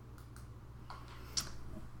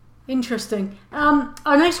 Interesting.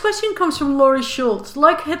 Our next question comes from Laurie Schultz.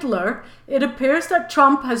 Like Hitler, it appears that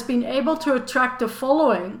Trump has been able to attract a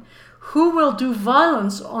following who will do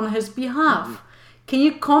violence on his behalf. Can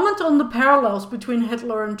you comment on the parallels between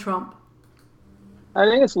Hitler and Trump? I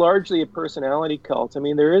think it's largely a personality cult. I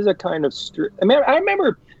mean, there is a kind of... I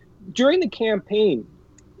remember during the campaign,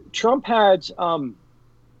 Trump had, he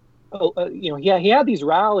had these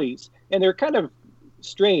rallies, and they're kind of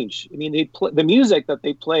strange. I mean, the music that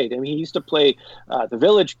they played. I mean, he used to play the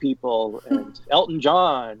Village People and Elton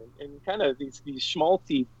John and kind of these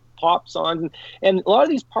schmaltzy pop songs. And a lot of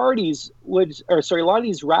these parties a lot of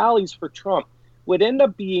these rallies for Trump would end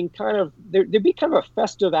up being there'd be kind of a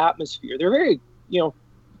festive atmosphere. They're very, I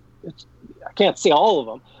can't say all of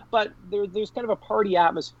them, but there's kind of a party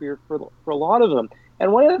atmosphere for a lot of them.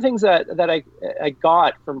 And one of the things that I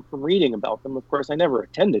got from reading about them, of course, I never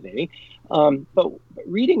attended any, but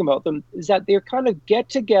reading about them is that they're kind of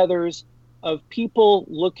get-togethers of people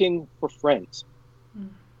looking for friends.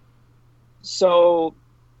 So,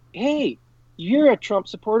 hey, you're a Trump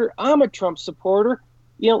supporter, I'm a Trump supporter,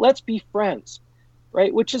 let's be friends,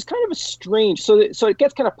 right? Which is kind of a strange, so it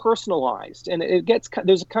gets kind of personalized, and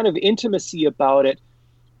there's a kind of intimacy about it,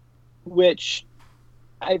 which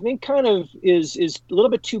I think kind of is a little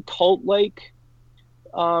bit too cult-like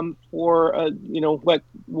for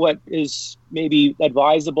what is maybe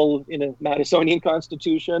advisable in a Madisonian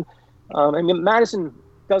constitution. I mean, Madison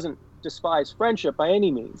doesn't despise friendship by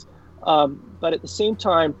any means, but at the same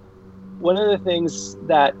time, one of the things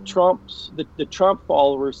that the Trump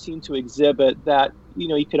followers seem to exhibit that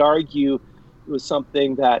you could argue was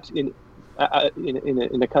something that in a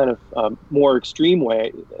kind of more extreme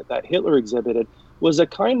way that Hitler exhibited was a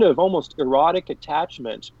kind of almost erotic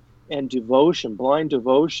attachment and devotion, blind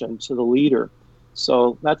devotion to the leader.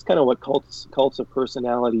 So that's kind of what cults of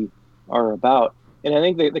personality are about. And I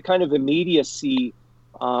think the kind of immediacy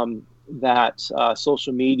that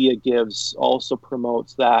social media gives also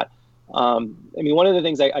promotes that. I mean, one of the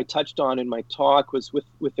things I touched on in my talk was with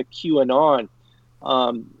the QAnon.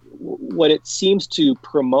 What it seems to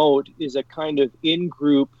promote is a kind of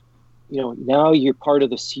in-group, now you're part of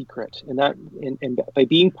the secret, and by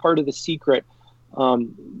being part of the secret,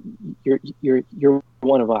 you're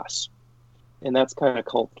one of us, and that's kind of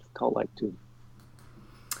cult-like too.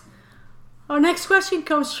 Our next question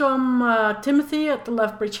comes from Timothy at the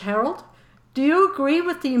Lethbridge Herald. Do you agree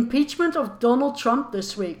with the impeachment of Donald Trump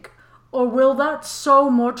this week, or will that sow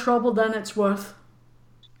more trouble than it's worth?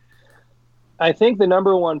 I think the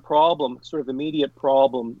number one problem, sort of immediate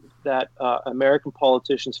problem that American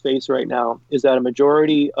politicians face right now is that a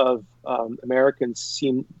majority of Americans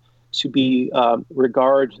seem to be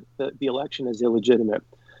regard the election as illegitimate.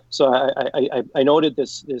 So I noted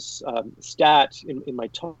this stat in my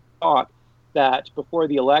talk that before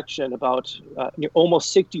the election, about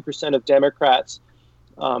almost 60% of Democrats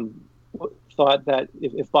thought that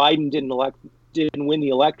if Biden didn't win the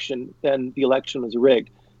election, then the election was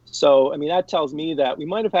rigged. So, I mean, that tells me that we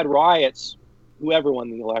might have had riots, whoever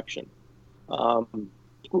won the election,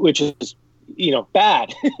 which is,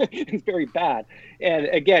 bad. It's very bad. And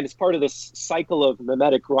again, it's part of this cycle of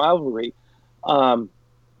mimetic rivalry. And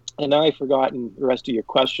now I've forgotten the rest of your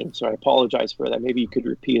question, so I apologize for that. Maybe you could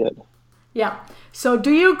repeat it. Yeah. So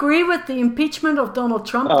do you agree with the impeachment of Donald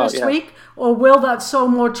Trump this week, or will that sow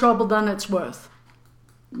more trouble than it's worth?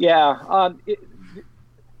 Yeah.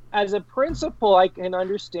 As a principle, I can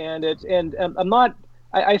understand it, and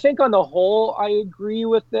I think on the whole, I agree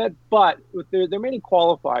with it, but there are many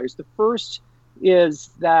qualifiers. The first is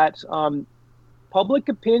that public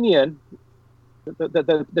opinion,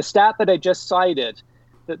 the stat that I just cited,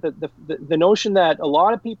 the notion that a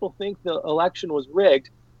lot of people think the election was rigged,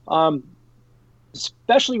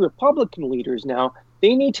 especially Republican leaders now,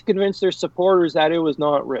 they need to convince their supporters that it was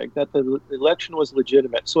not rigged, that the election was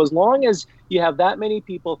legitimate. So as long as you have that many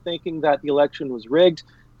people thinking that the election was rigged,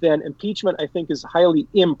 then impeachment, I think, is highly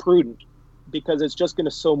imprudent because it's just going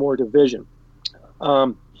to sow more division.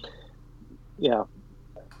 Yeah,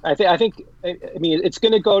 I think it's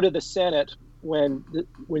going to go to the Senate when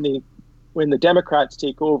the Democrats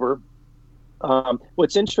take over.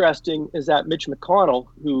 What's interesting is that Mitch McConnell,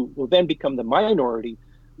 who will then become the minority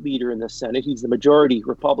leader in the Senate, he's the majority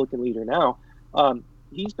Republican leader now,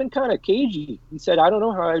 he's been kind of cagey. He said, I don't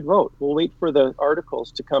know how I'd vote. We'll wait for the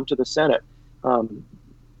articles to come to the Senate.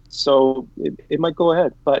 So it might go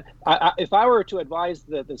ahead. But if I were to advise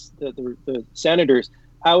the senators,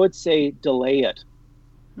 I would say delay it.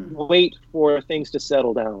 Wait for things to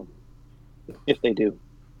settle down, if they do.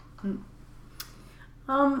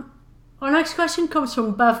 Our next question comes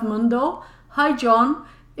from Bev Mundo. Hi, John.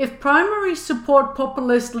 If primaries support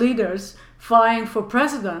populist leaders vying for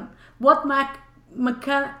president, what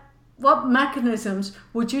mechanisms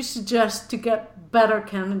would you suggest to get better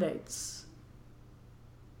candidates?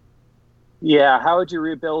 Yeah, how would you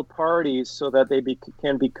rebuild parties so that they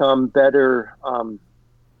can become better kind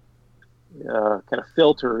of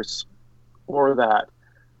filters for that?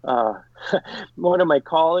 One of my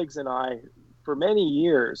colleagues and I, for many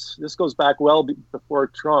years, this goes back well before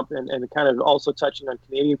Trump and kind of also touching on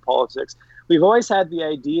Canadian politics, we've always had the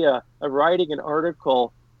idea of writing an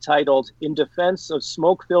article titled "In Defense of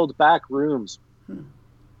Smoke-Filled Back Rooms,"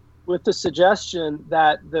 with the suggestion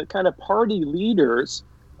that the kind of party leaders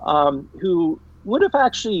who would have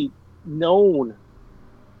actually known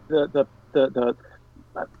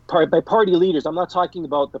by party leaders, I'm not talking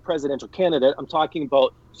about the presidential candidate. I'm talking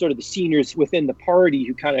about sort of the seniors within the party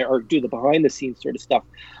who kind of do the behind the scenes sort of stuff.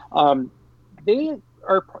 They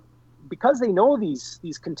are, because they know these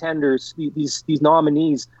contenders, these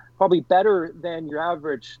nominees, probably better than your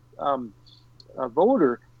average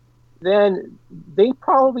voter, then they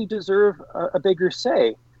probably deserve a bigger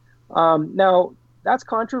say. Now, that's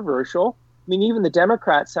controversial. I mean, even the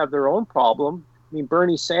Democrats have their own problem. I mean,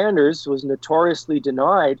 Bernie Sanders was notoriously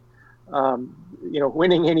denied,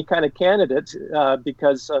 winning any kind of candidate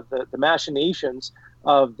because of the machinations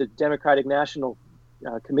of the Democratic National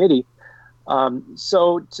Committee.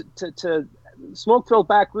 So to smoke-filled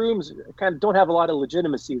back rooms kind of don't have a lot of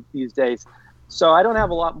legitimacy these days. So I don't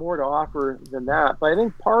have a lot more to offer than that. But I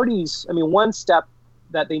think parties, one step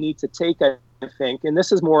that they need to take, I think, and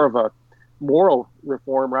this is more of a moral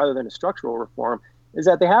reform rather than a structural reform, is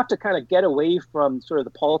that they have to kind of get away from sort of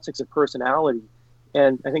the politics of personality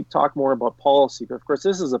and I think talk more about policy. But of course,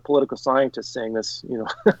 this is a political scientist saying this,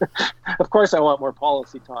 of course I want more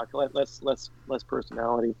policy talk, less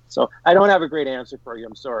personality. So I don't have a great answer for you.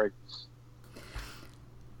 I'm sorry.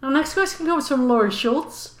 Our next question comes from Laurie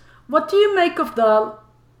Schultz. What do you make of the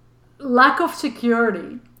lack of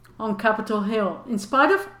security on Capitol Hill? In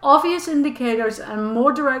spite of obvious indicators and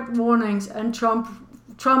more direct warnings and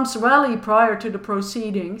Trump's rally prior to the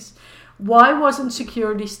proceedings, why wasn't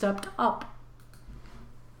security stepped up?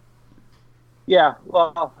 Yeah,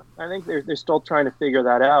 well, I think they're still trying to figure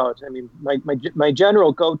that out. I mean, my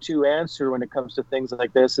general go-to answer when it comes to things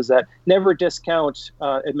like this is that never discount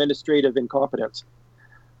administrative incompetence.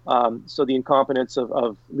 So the incompetence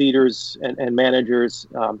of leaders and managers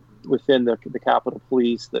within the Capitol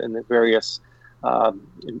Police and the various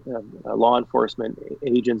law enforcement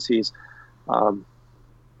agencies.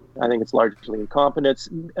 I think it's largely incompetence.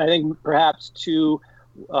 I think perhaps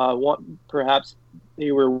perhaps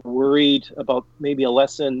they were worried about maybe a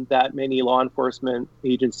lesson that many law enforcement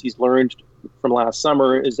agencies learned from last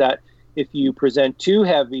summer, is that if you present too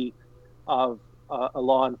heavy of a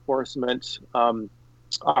law enforcement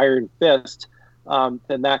iron fist,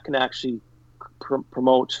 then that can actually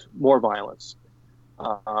promote more violence.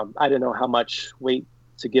 I don't know how much weight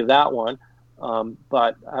to give that one,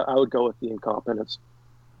 but I would go with the incompetence.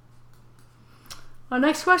 Our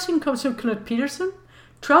next question comes from Knut Peterson.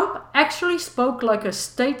 Trump actually spoke like a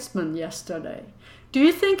statesman yesterday. Do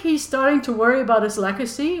you think he's starting to worry about his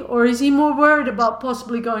legacy, or is he more worried about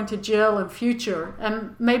possibly going to jail in future?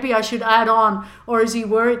 And maybe I should add on, or is he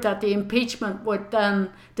worried that the impeachment would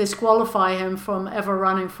then disqualify him from ever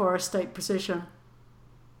running for a state position?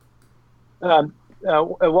 A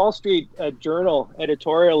Wall Street Journal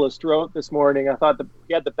editorialist wrote this morning, I thought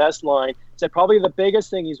he had the best line, said probably the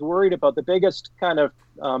biggest thing he's worried about, the biggest kind of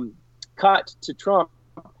cut to Trump,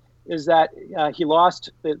 is that he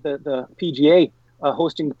lost the PGA,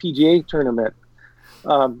 hosting the PGA tournament,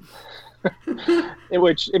 in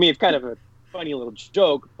which, it's kind of a funny little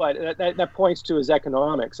joke, but that points to his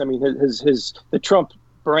economics. I mean, the Trump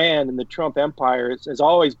brand and the Trump empire has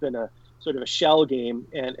always been a sort of a shell game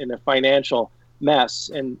and a financial mess.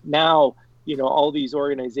 And now, all these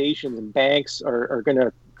organizations and banks are going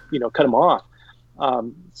to, cut him off.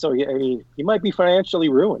 So, I mean, he might be financially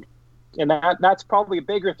ruined. And that's probably a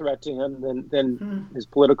bigger threat to him than his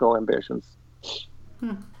political ambitions.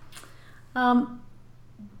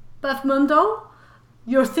 Beth Mundo,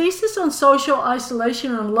 your thesis on social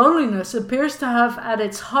isolation and loneliness appears to have at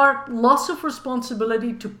its heart loss of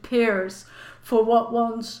responsibility to peers for what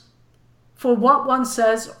one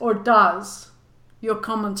says or does. Your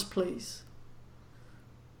comments, please.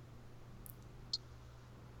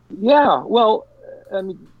 Yeah, well, I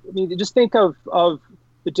mean, just think of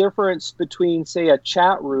the difference between, say, a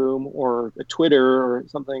chat room or a Twitter or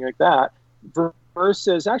something like that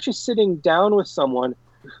versus actually sitting down with someone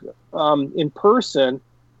in person.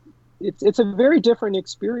 It's a very different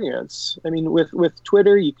experience. I mean, with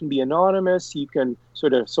Twitter, you can be anonymous. You can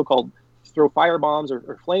sort of so-called throw firebombs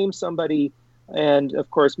or flame somebody. And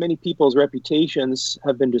of course, many people's reputations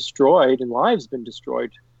have been destroyed and lives been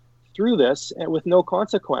destroyed through this, and with no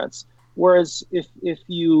consequence. Whereas if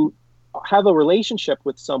you have a relationship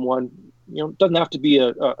with someone, it doesn't have to be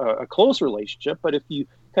a close relationship, but if you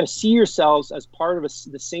kind of see yourselves as part of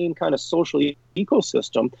the same kind of social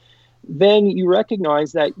ecosystem, then you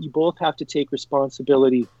recognize that you both have to take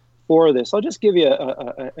responsibility for this. I'll just give you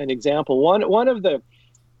an example. One of the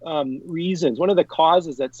reasons, one of the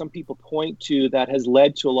causes that some people point to that has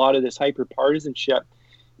led to a lot of this hyper-partisanship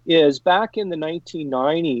is back in the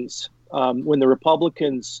 1990s, when the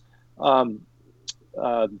Republicans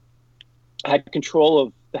had control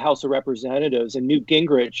of the House of Representatives and Newt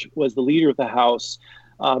Gingrich was the leader of the House.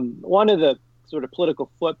 One of the sort of political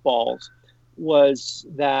footballs was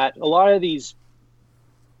that a lot of these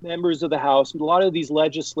members of the House, a lot of these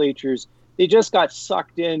legislatures, they just got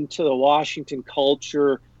sucked into the Washington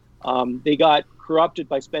culture. They got corrupted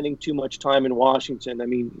by spending too much time in Washington. I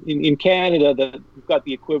mean, in Canada, we've got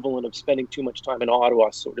the equivalent of spending too much time in Ottawa,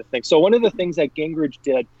 sort of thing. So one of the things that Gingrich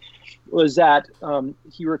did was that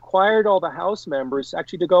he required all the House members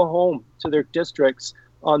actually to go home to their districts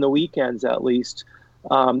on the weekends, at least.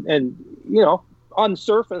 And, on the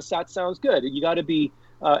surface, that sounds good. You got to be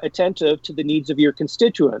attentive to the needs of your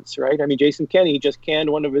constituents, right? I mean, Jason Kenney just canned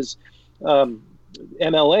one of his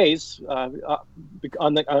MLAs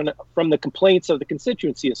from the complaints of the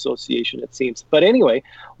Constituency Association, it seems. But anyway,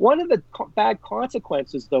 one of the bad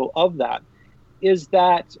consequences, though, of that is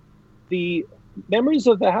that the members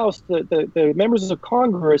of the House, the members of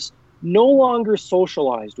Congress, no longer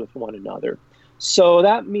socialized with one another. So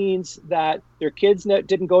that means that their kids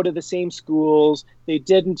didn't go to the same schools. They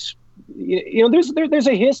didn't, there's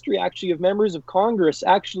a history actually of members of Congress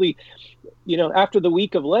actually, after the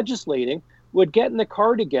week of legislating, would get in the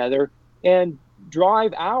car together and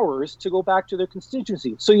drive hours to go back to their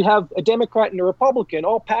constituency. So you have a Democrat and a Republican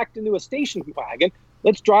all packed into a station wagon.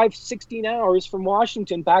 Let's drive 16 hours from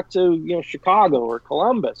Washington back to Chicago or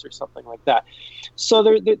Columbus or something like that. So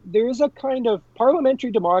there is a kind of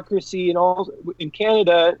parliamentary democracy in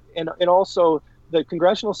Canada and also the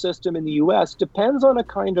congressional system in the U.S. depends on a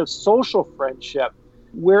kind of social friendship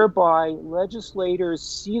whereby legislators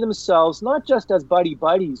see themselves not just as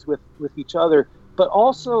buddies with each other, but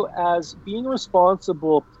also as being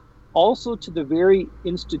responsible also to the very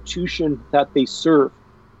institution that they serve,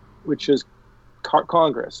 which is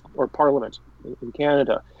Congress or Parliament in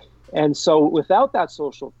Canada. And so without that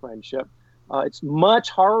social friendship, it's much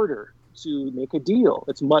harder to make a deal.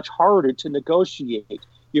 It's much harder to negotiate.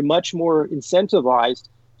 You're much more incentivized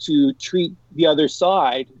to treat the other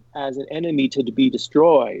side as an enemy to be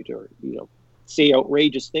destroyed, or say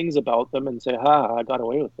outrageous things about them and say, I got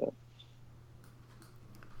away with it.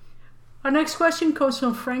 Our next question comes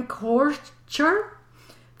from Frank Horcher.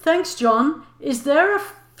 Thanks, John. Is there a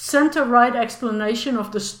center-right explanation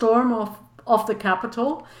of the storm of the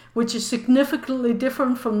Capitol, which is significantly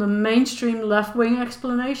different from the mainstream left-wing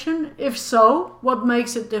explanation? If so, what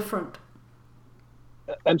makes it different?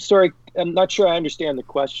 I'm sorry, I'm not sure I understand the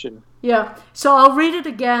question. Yeah, so I'll read it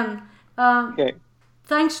again. Okay.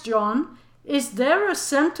 Thanks, John. Is there a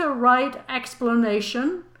center-right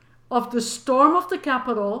explanation of the storm of the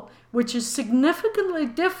Capitol, which is significantly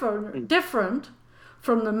different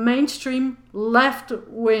from the mainstream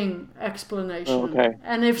left-wing explanation? Okay.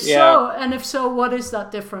 And if so, what is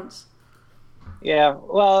that difference? Yeah,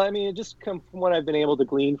 well, I mean, it just comes from what I've been able to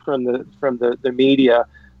glean from the media.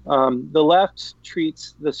 The left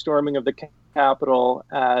treats the storming of the Capitol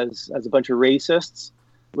as a bunch of racists,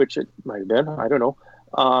 which it might have been, I don't know.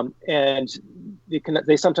 And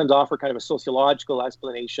they sometimes offer kind of a sociological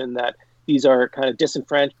explanation that these are kind of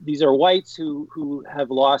disenfranchised. These are whites who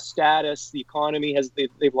have lost status. The economy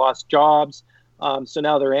they've lost jobs. So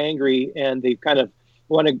now they're angry and they kind of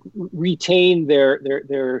want to retain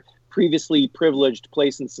their previously privileged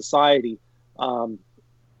place in society. As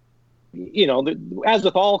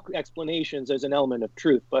with all explanations, there's an element of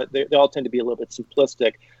truth, but they all tend to be a little bit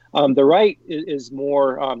simplistic. The right is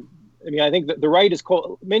more. I think that the right is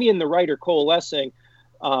many in the right are coalescing.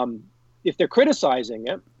 If they're criticizing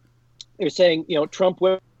it, they're saying, Trump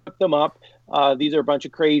whipped them up. These are a bunch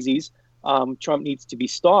of crazies. Trump needs to be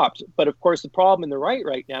stopped. But of course, the problem in the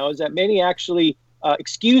right now is that many actually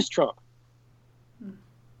excuse Trump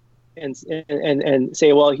and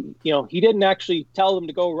say, well, he didn't actually tell them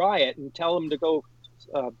to go riot and tell them to go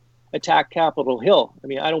attack Capitol Hill.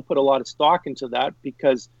 I don't put a lot of stock into that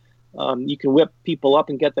because you can whip people up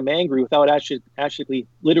and get them angry without actually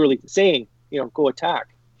literally saying, go attack.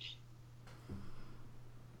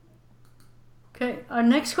 Okay, our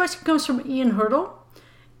next question comes from Ian Hurdle.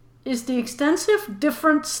 Is the extensive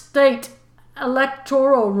different state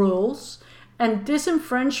electoral rules and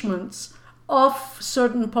disenfranchisement of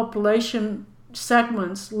certain population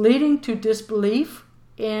segments leading to disbelief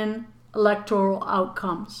in electoral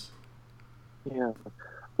outcomes? Yeah,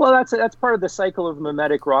 well, that's part of the cycle of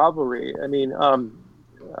mimetic rivalry. The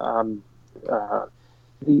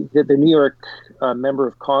New York member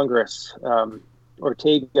of Congress,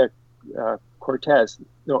 Ocasio-Cortez,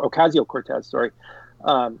 sorry.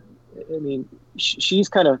 She's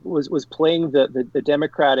kind of was playing the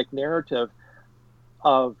Democratic narrative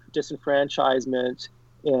of disenfranchisement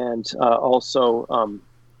and also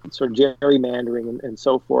sort of gerrymandering and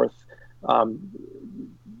so forth.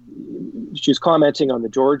 She was commenting on the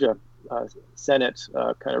Georgia Senate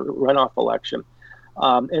kind of runoff election.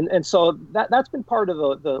 And so that's been part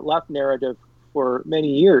of the left narrative for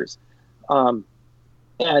many years. And,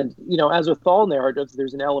 as with all narratives,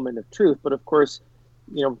 there's an element of truth. But of course,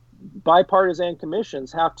 bipartisan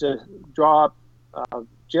commissions have to draw up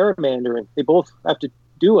gerrymandering. They both have to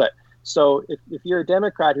do it. So if you're a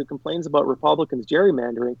Democrat who complains about Republicans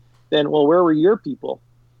gerrymandering, then, well, where were your people,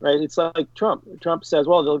 right? It's like Trump. Trump says,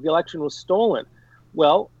 well, the election was stolen.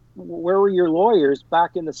 Well, where were your lawyers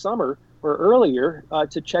back in the summer or earlier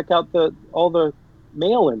to check out all the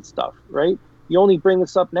mail-in stuff, right? You only bring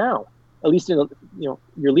this up now. At least your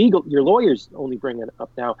lawyers only bring it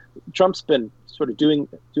up now. Trump's been sort of doing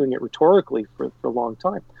it rhetorically for a long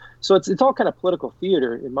time. So it's all kind of political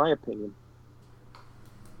theater, in my opinion.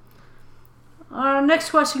 Our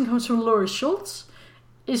next question comes from Laurie Schultz.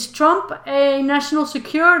 Is Trump a national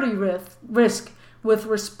security risk with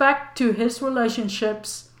respect to his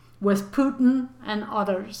relationships with Putin and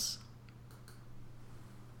others?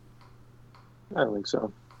 I don't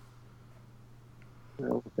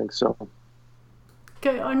think so.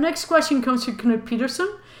 Okay, our next question comes from Knut Peterson.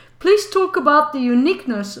 Please talk about the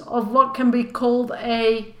uniqueness of what can be called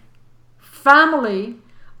a family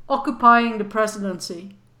occupying the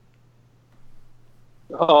presidency.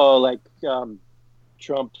 Oh, like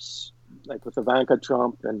Trump's, like with Ivanka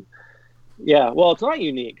Trump. And yeah, well, it's not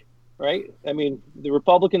unique, right? The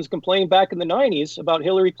Republicans complained back in the 90s about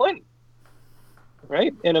Hillary Clinton.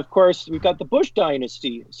 Right. And of course, we've got the Bush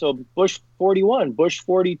dynasty. So Bush 41, Bush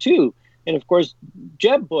 42. And of course,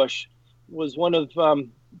 Jeb Bush was one of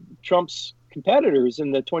Trump's competitors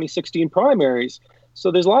in the 2016 primaries.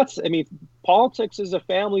 So there's lots. Politics is a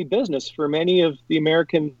family business for many of the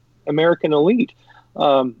American elite.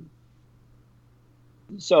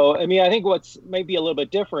 So, I think what's maybe a little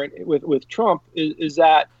bit different with Trump is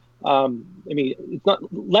that, it's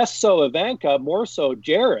not less so Ivanka, more so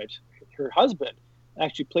Jared, her husband,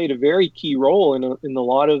 actually played a very key role in a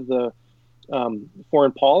lot of the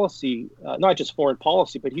foreign policy, not just foreign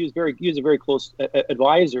policy, but he was a very close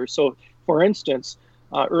advisor. So, for instance,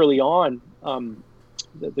 early on,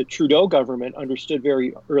 the Trudeau government understood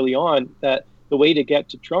very early on that the way to get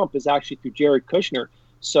to Trump is actually through Jared Kushner.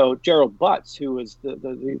 So Gerald Butts, who was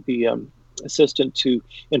the assistant to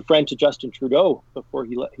and friend to Justin Trudeau before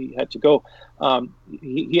he had to go,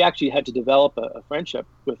 he actually had to develop a friendship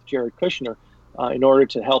with Jared Kushner in order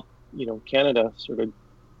to help Canada sort of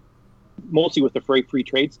mostly with the free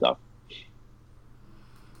trade stuff.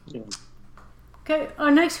 Yeah. Okay,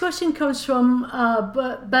 our next question comes from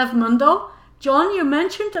Bev Mundo. John, you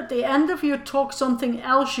mentioned at the end of your talk something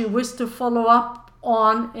else you wish to follow up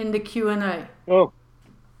on in the Q&A.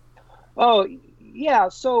 Oh, yeah.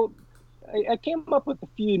 So I came up with a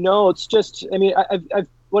few notes. Just,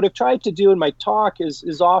 what I've tried to do in my talk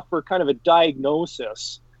is offer kind of a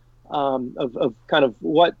diagnosis of kind of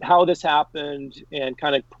how this happened and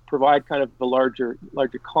kind of provide kind of a larger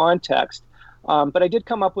context. But I did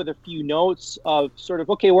come up with a few notes of sort of,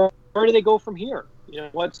 okay, where do they go from here?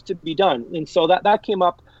 What's to be done? And so that came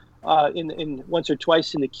up in once or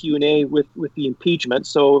twice in the Q&A with the impeachment.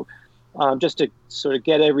 So just to sort of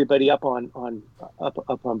get everybody up on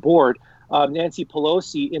board, Nancy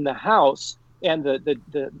Pelosi in the House and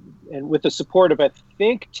and with the support of I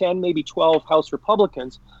think 10, maybe 12 House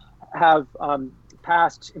Republicans have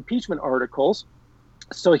passed impeachment articles.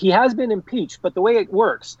 So he has been impeached, but the way it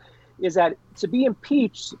works is that to be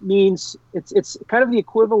impeached means it's kind of the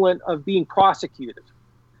equivalent of being prosecuted.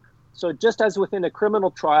 So just as within a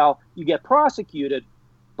criminal trial, you get prosecuted,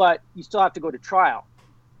 but you still have to go to trial.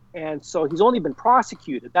 And so he's only been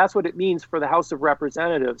prosecuted. That's what it means for the House of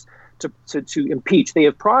Representatives to impeach. They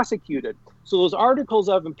have prosecuted. So those articles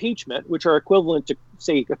of impeachment, which are equivalent to,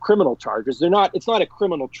 say, a criminal charges, it's not a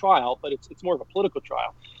criminal trial, but it's more of a political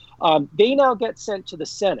trial. They now get sent to the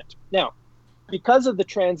Senate. Now, because of the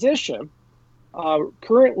transition,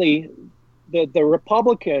 currently the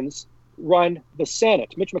Republicans run the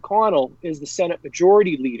Senate. Mitch McConnell is the Senate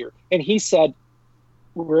Majority Leader, and he said,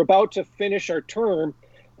 we're about to finish our term.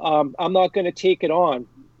 I'm not going to take it on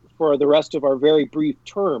for the rest of our very brief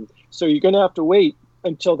term. So you're going to have to wait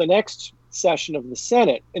until the next session of the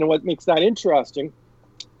Senate. And what makes that interesting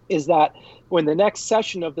is that when the next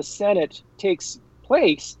session of the Senate takes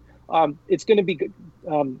place, it's going to be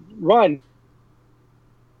run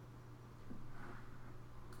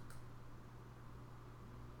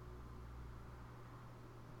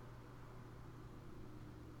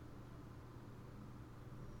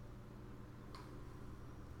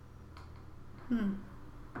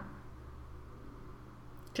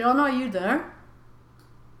John, are you there?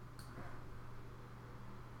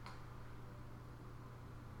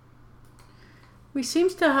 We seem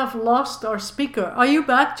to have lost our speaker. Are you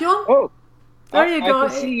back, John? Oh, there you go. I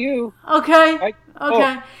can see you. Okay.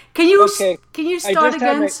 Can you start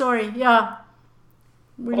again? My... Sorry. Yeah.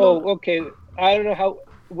 Okay. I don't know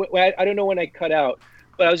I don't know when I cut out,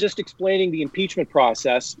 but I was just explaining the impeachment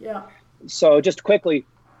process. Yeah. So just quickly,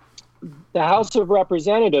 the House of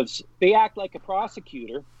Representatives, they act like a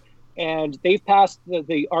prosecutor, and they've passed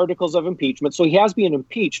the articles of impeachment. So he has been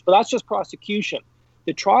impeached, but that's just prosecution.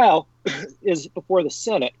 The trial is before the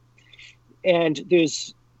Senate, and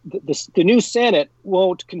there's the new Senate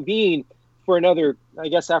won't convene for another, I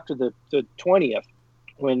guess, after the 20th,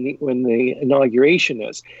 when the inauguration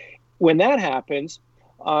is. When that happens,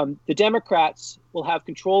 the Democrats will have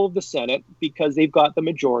control of the Senate because they've got the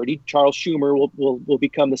majority. Charles Schumer will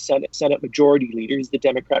become the Senate Majority Leader. He's the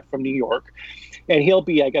Democrat from New York, and he'll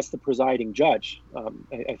be, I guess, the presiding judge,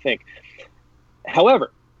 I think.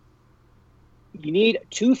 However, you need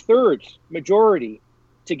 2/3 majority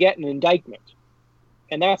to get an indictment,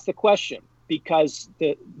 and that's the question, because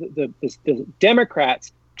the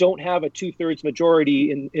Democrats don't have a 2/3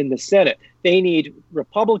 majority in the Senate. They need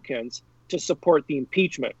Republicans to support the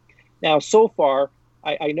impeachment. Now, so far,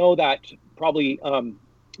 I know that probably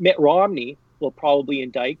Mitt Romney will probably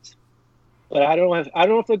indict, but I don't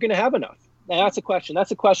know if they're going to have enough. Now, that's a question.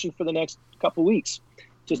 That's a question for the next couple of weeks,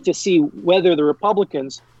 just to see whether the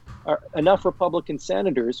Republicans, enough Republican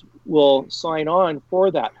senators, will sign on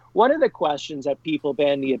for that. One of the questions that people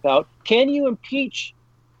bandy about: can you impeach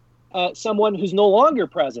someone who's no longer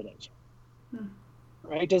president?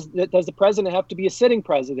 Right? Does the president have to be a sitting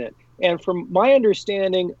president? And from my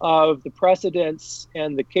understanding of the precedents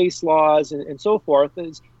and the case laws and so forth,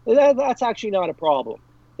 that's actually not a problem.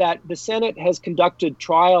 That the Senate has conducted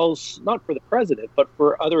trials, not for the president, but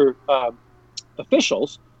for other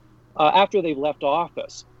officials after they've left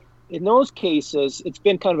office. In those cases, it's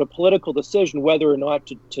been kind of a political decision whether or not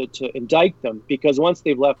to indict them, because once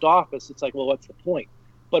they've left office, it's like, well, what's the point?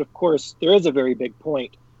 But of course, there is a very big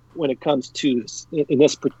point when it comes to, in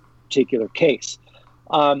this particular case.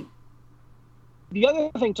 The other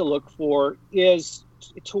thing to look for is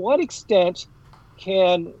to what extent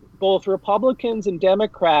can both Republicans and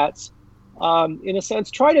Democrats, in a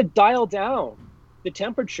sense, try to dial down the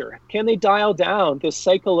temperature? Can they dial down this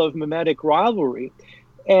cycle of mimetic rivalry?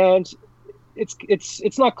 And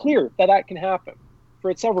it's not clear that can happen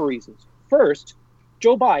for several reasons. First,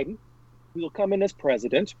 Joe Biden, who will come in as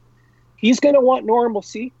president, he's going to want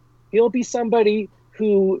normalcy. He'll be somebody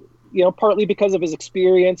who, partly because of his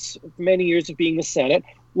experience, many years of being the Senate,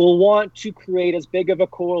 will want to create as big of a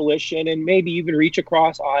coalition and maybe even reach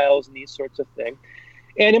across aisles and these sorts of things.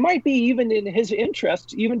 And it might be even in his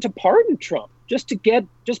interest even to pardon Trump, just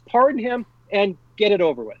pardon him and get it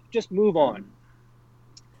over with, just move on.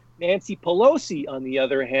 Nancy Pelosi, on the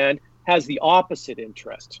other hand, has the opposite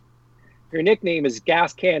interest. her nickname is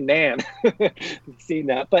Gas Can Nan. Seen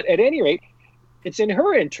that. But at any rate, it's in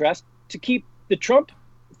her interest to keep the Trump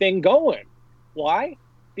thing going. Why?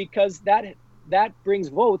 Because that brings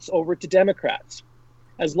votes over to Democrats.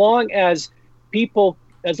 As long as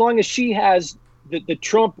she has the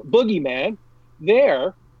Trump boogeyman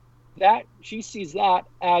there, that she sees that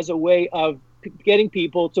as a way of getting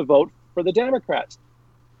people to vote for the Democrats.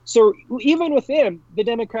 So even within the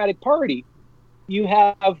Democratic Party, you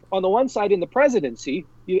have on the one side in the presidency,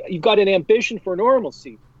 you've got an ambition for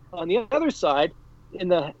normalcy. On the other side, in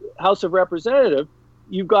the House of Representatives,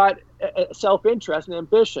 you've got a self-interest and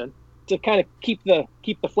ambition to kind of keep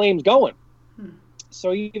the flames going.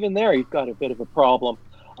 So even there, you've got a bit of a problem.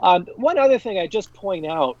 One other thing I just point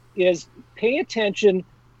out is pay attention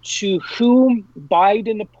to whom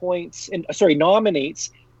Biden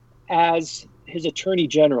nominates as his attorney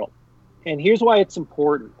general. And here's why it's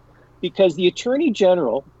important. Because the attorney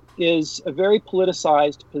general is a very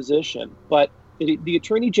politicized position, but the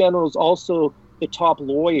attorney general is also the top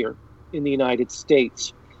lawyer in the United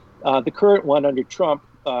States. The current one under Trump,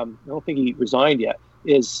 I don't think he resigned yet,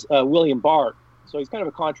 is William Barr. So he's kind of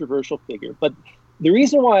a controversial figure. But the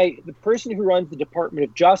reason why the person who runs the Department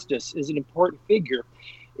of Justice is an important figure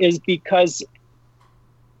is because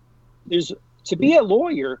to be a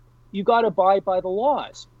lawyer, you got to abide by the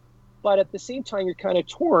laws. But at the same time, you're kind of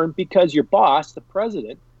torn because your boss, the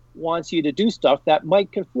president, wants you to do stuff that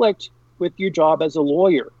might conflict with your job as a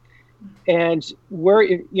lawyer. And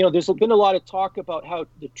there's been a lot of talk about how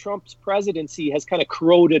the Trump's presidency has kind of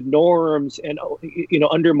corroded norms and,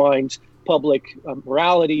 undermined public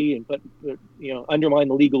morality but undermined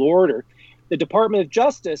the legal order. The Department of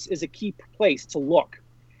Justice is a key place to look.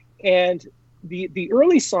 And the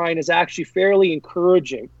early sign is actually fairly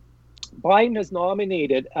encouraging. Biden has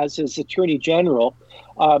nominated as his attorney general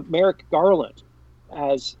Merrick Garland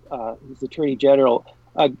as his attorney general.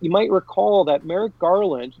 You might recall that Merrick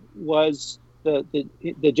Garland was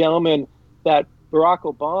the gentleman that Barack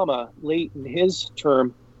Obama, late in his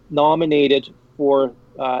term, nominated for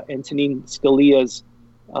Antonin Scalia's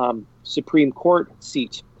Supreme Court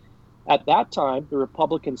seat. At that time, the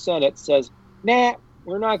Republican Senate says, nah,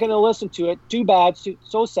 we're not going to listen to it. Too bad,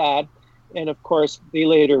 so sad. And of course, they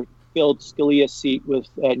later filled Scalia's seat with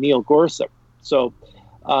Neil Gorsuch. So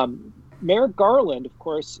Merrick Garland, of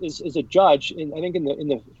course, is a judge in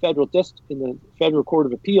the Federal Court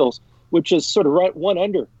of Appeals, which is sort of one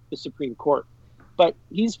under the Supreme Court. But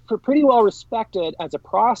he's pretty well respected as a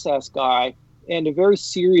process guy and a very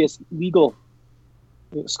serious legal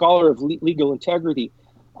scholar of legal integrity.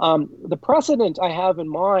 The precedent I have in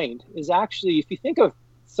mind is actually, if you think of,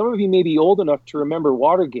 some of you may be old enough to remember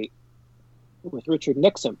Watergate with Richard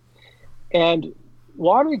Nixon. And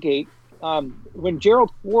Watergate, when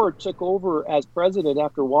Gerald Ford took over as president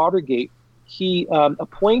after Watergate, he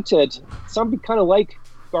appointed somebody kind of like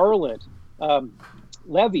Garland,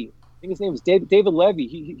 Levy. I think his name is David Levy.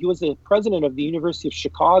 He was the president of the University of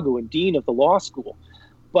Chicago and dean of the law school.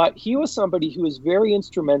 But he was somebody who was very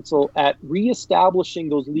instrumental at reestablishing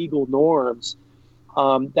those legal norms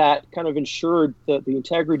that kind of ensured the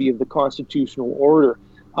integrity of the constitutional order.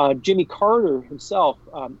 Jimmy Carter himself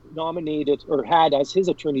nominated or had as his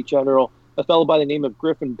attorney general a fellow by the name of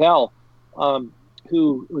Griffin Bell,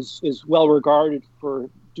 who is well regarded for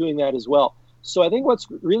doing that as well. So I think what's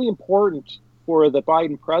really important for the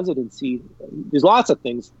Biden presidency, there's lots of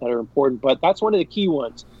things that are important, but that's one of the key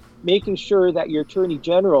ones, making sure that your attorney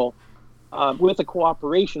general, with the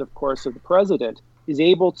cooperation, of course, of the president, is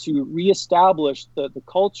able to reestablish the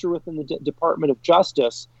culture within the Department of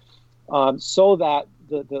Justice so that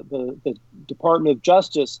the Department of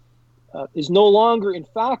Justice is no longer, in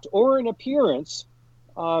fact, or in appearance,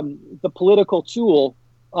 the political tool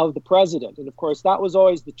of the president. And of course, that was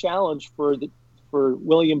always the challenge for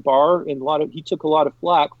William Barr, and he took a lot of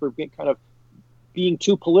flack for being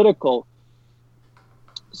too political.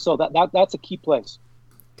 So that's a key place.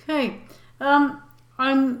 Okay,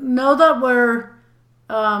 I know that we're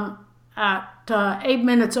at 8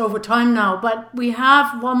 minutes over time now, but we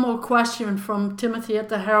have one more question from Timothy at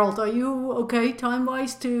the Herald. Are you okay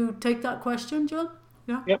time-wise to take that question, John?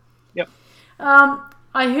 Yeah. Yep.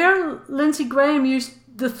 I hear Lindsey Graham used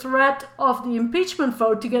the threat of the impeachment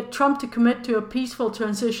vote to get Trump to commit to a peaceful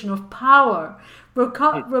transition of power.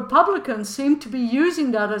 Republicans seem to be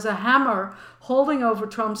using that as a hammer holding over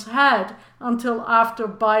Trump's head until after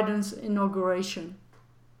Biden's inauguration.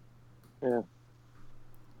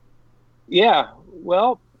 Yeah.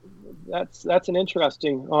 Well, that's an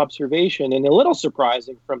interesting observation and a little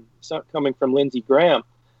surprising coming from Lindsey Graham.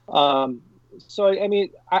 So, I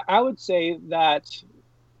mean, I would say that,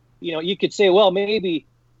 you could say, well, maybe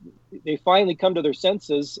they finally come to their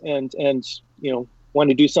senses and want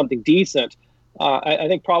to do something decent. I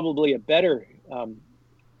think probably a better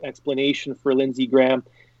explanation for Lindsey Graham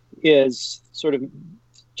is sort of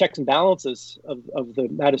checks and balances of the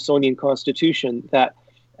Madisonian Constitution, that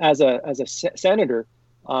as a senator,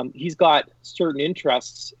 he's got certain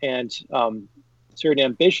interests and certain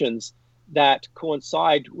ambitions that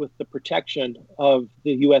coincide with the protection of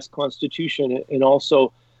the U.S. Constitution, and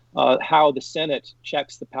also how the Senate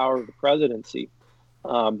checks the power of the presidency.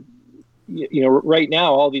 Right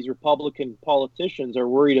now, all these Republican politicians are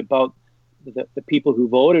worried about the people who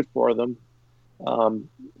voted for them.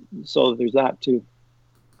 So there's that too.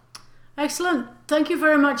 Excellent. Thank you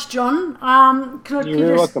very much, John.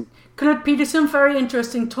 You're welcome. Knut Peterson, very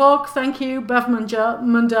interesting talk. Thank you. Bev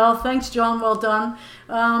Mundell, thanks, John. Well done.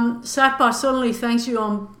 SACPA certainly thanks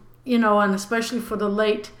you and especially for the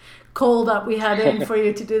late call that we had in for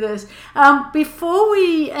you to do this. Before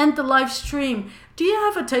we end the live stream, do you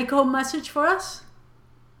have a take-home message for us?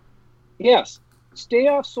 Yes. Stay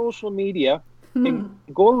off social media and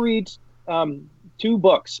go read 2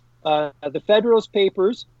 books. The Federalist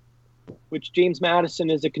Papers, which James Madison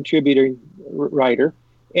is a contributing writer,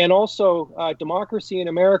 and also Democracy in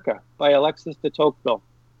America by Alexis de Tocqueville.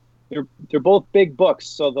 They're both big books,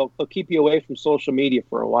 so they'll keep you away from social media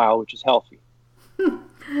for a while, which is healthy.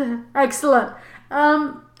 Excellent.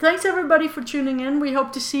 Thanks everybody for tuning in. We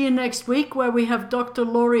hope to see you next week, where we have Dr.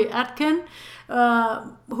 Laurie Atkin,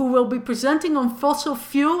 who will be presenting on fossil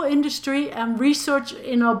fuel industry and research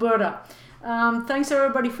in Alberta. Thanks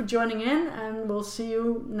everybody for joining in, and we'll see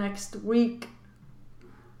you next week.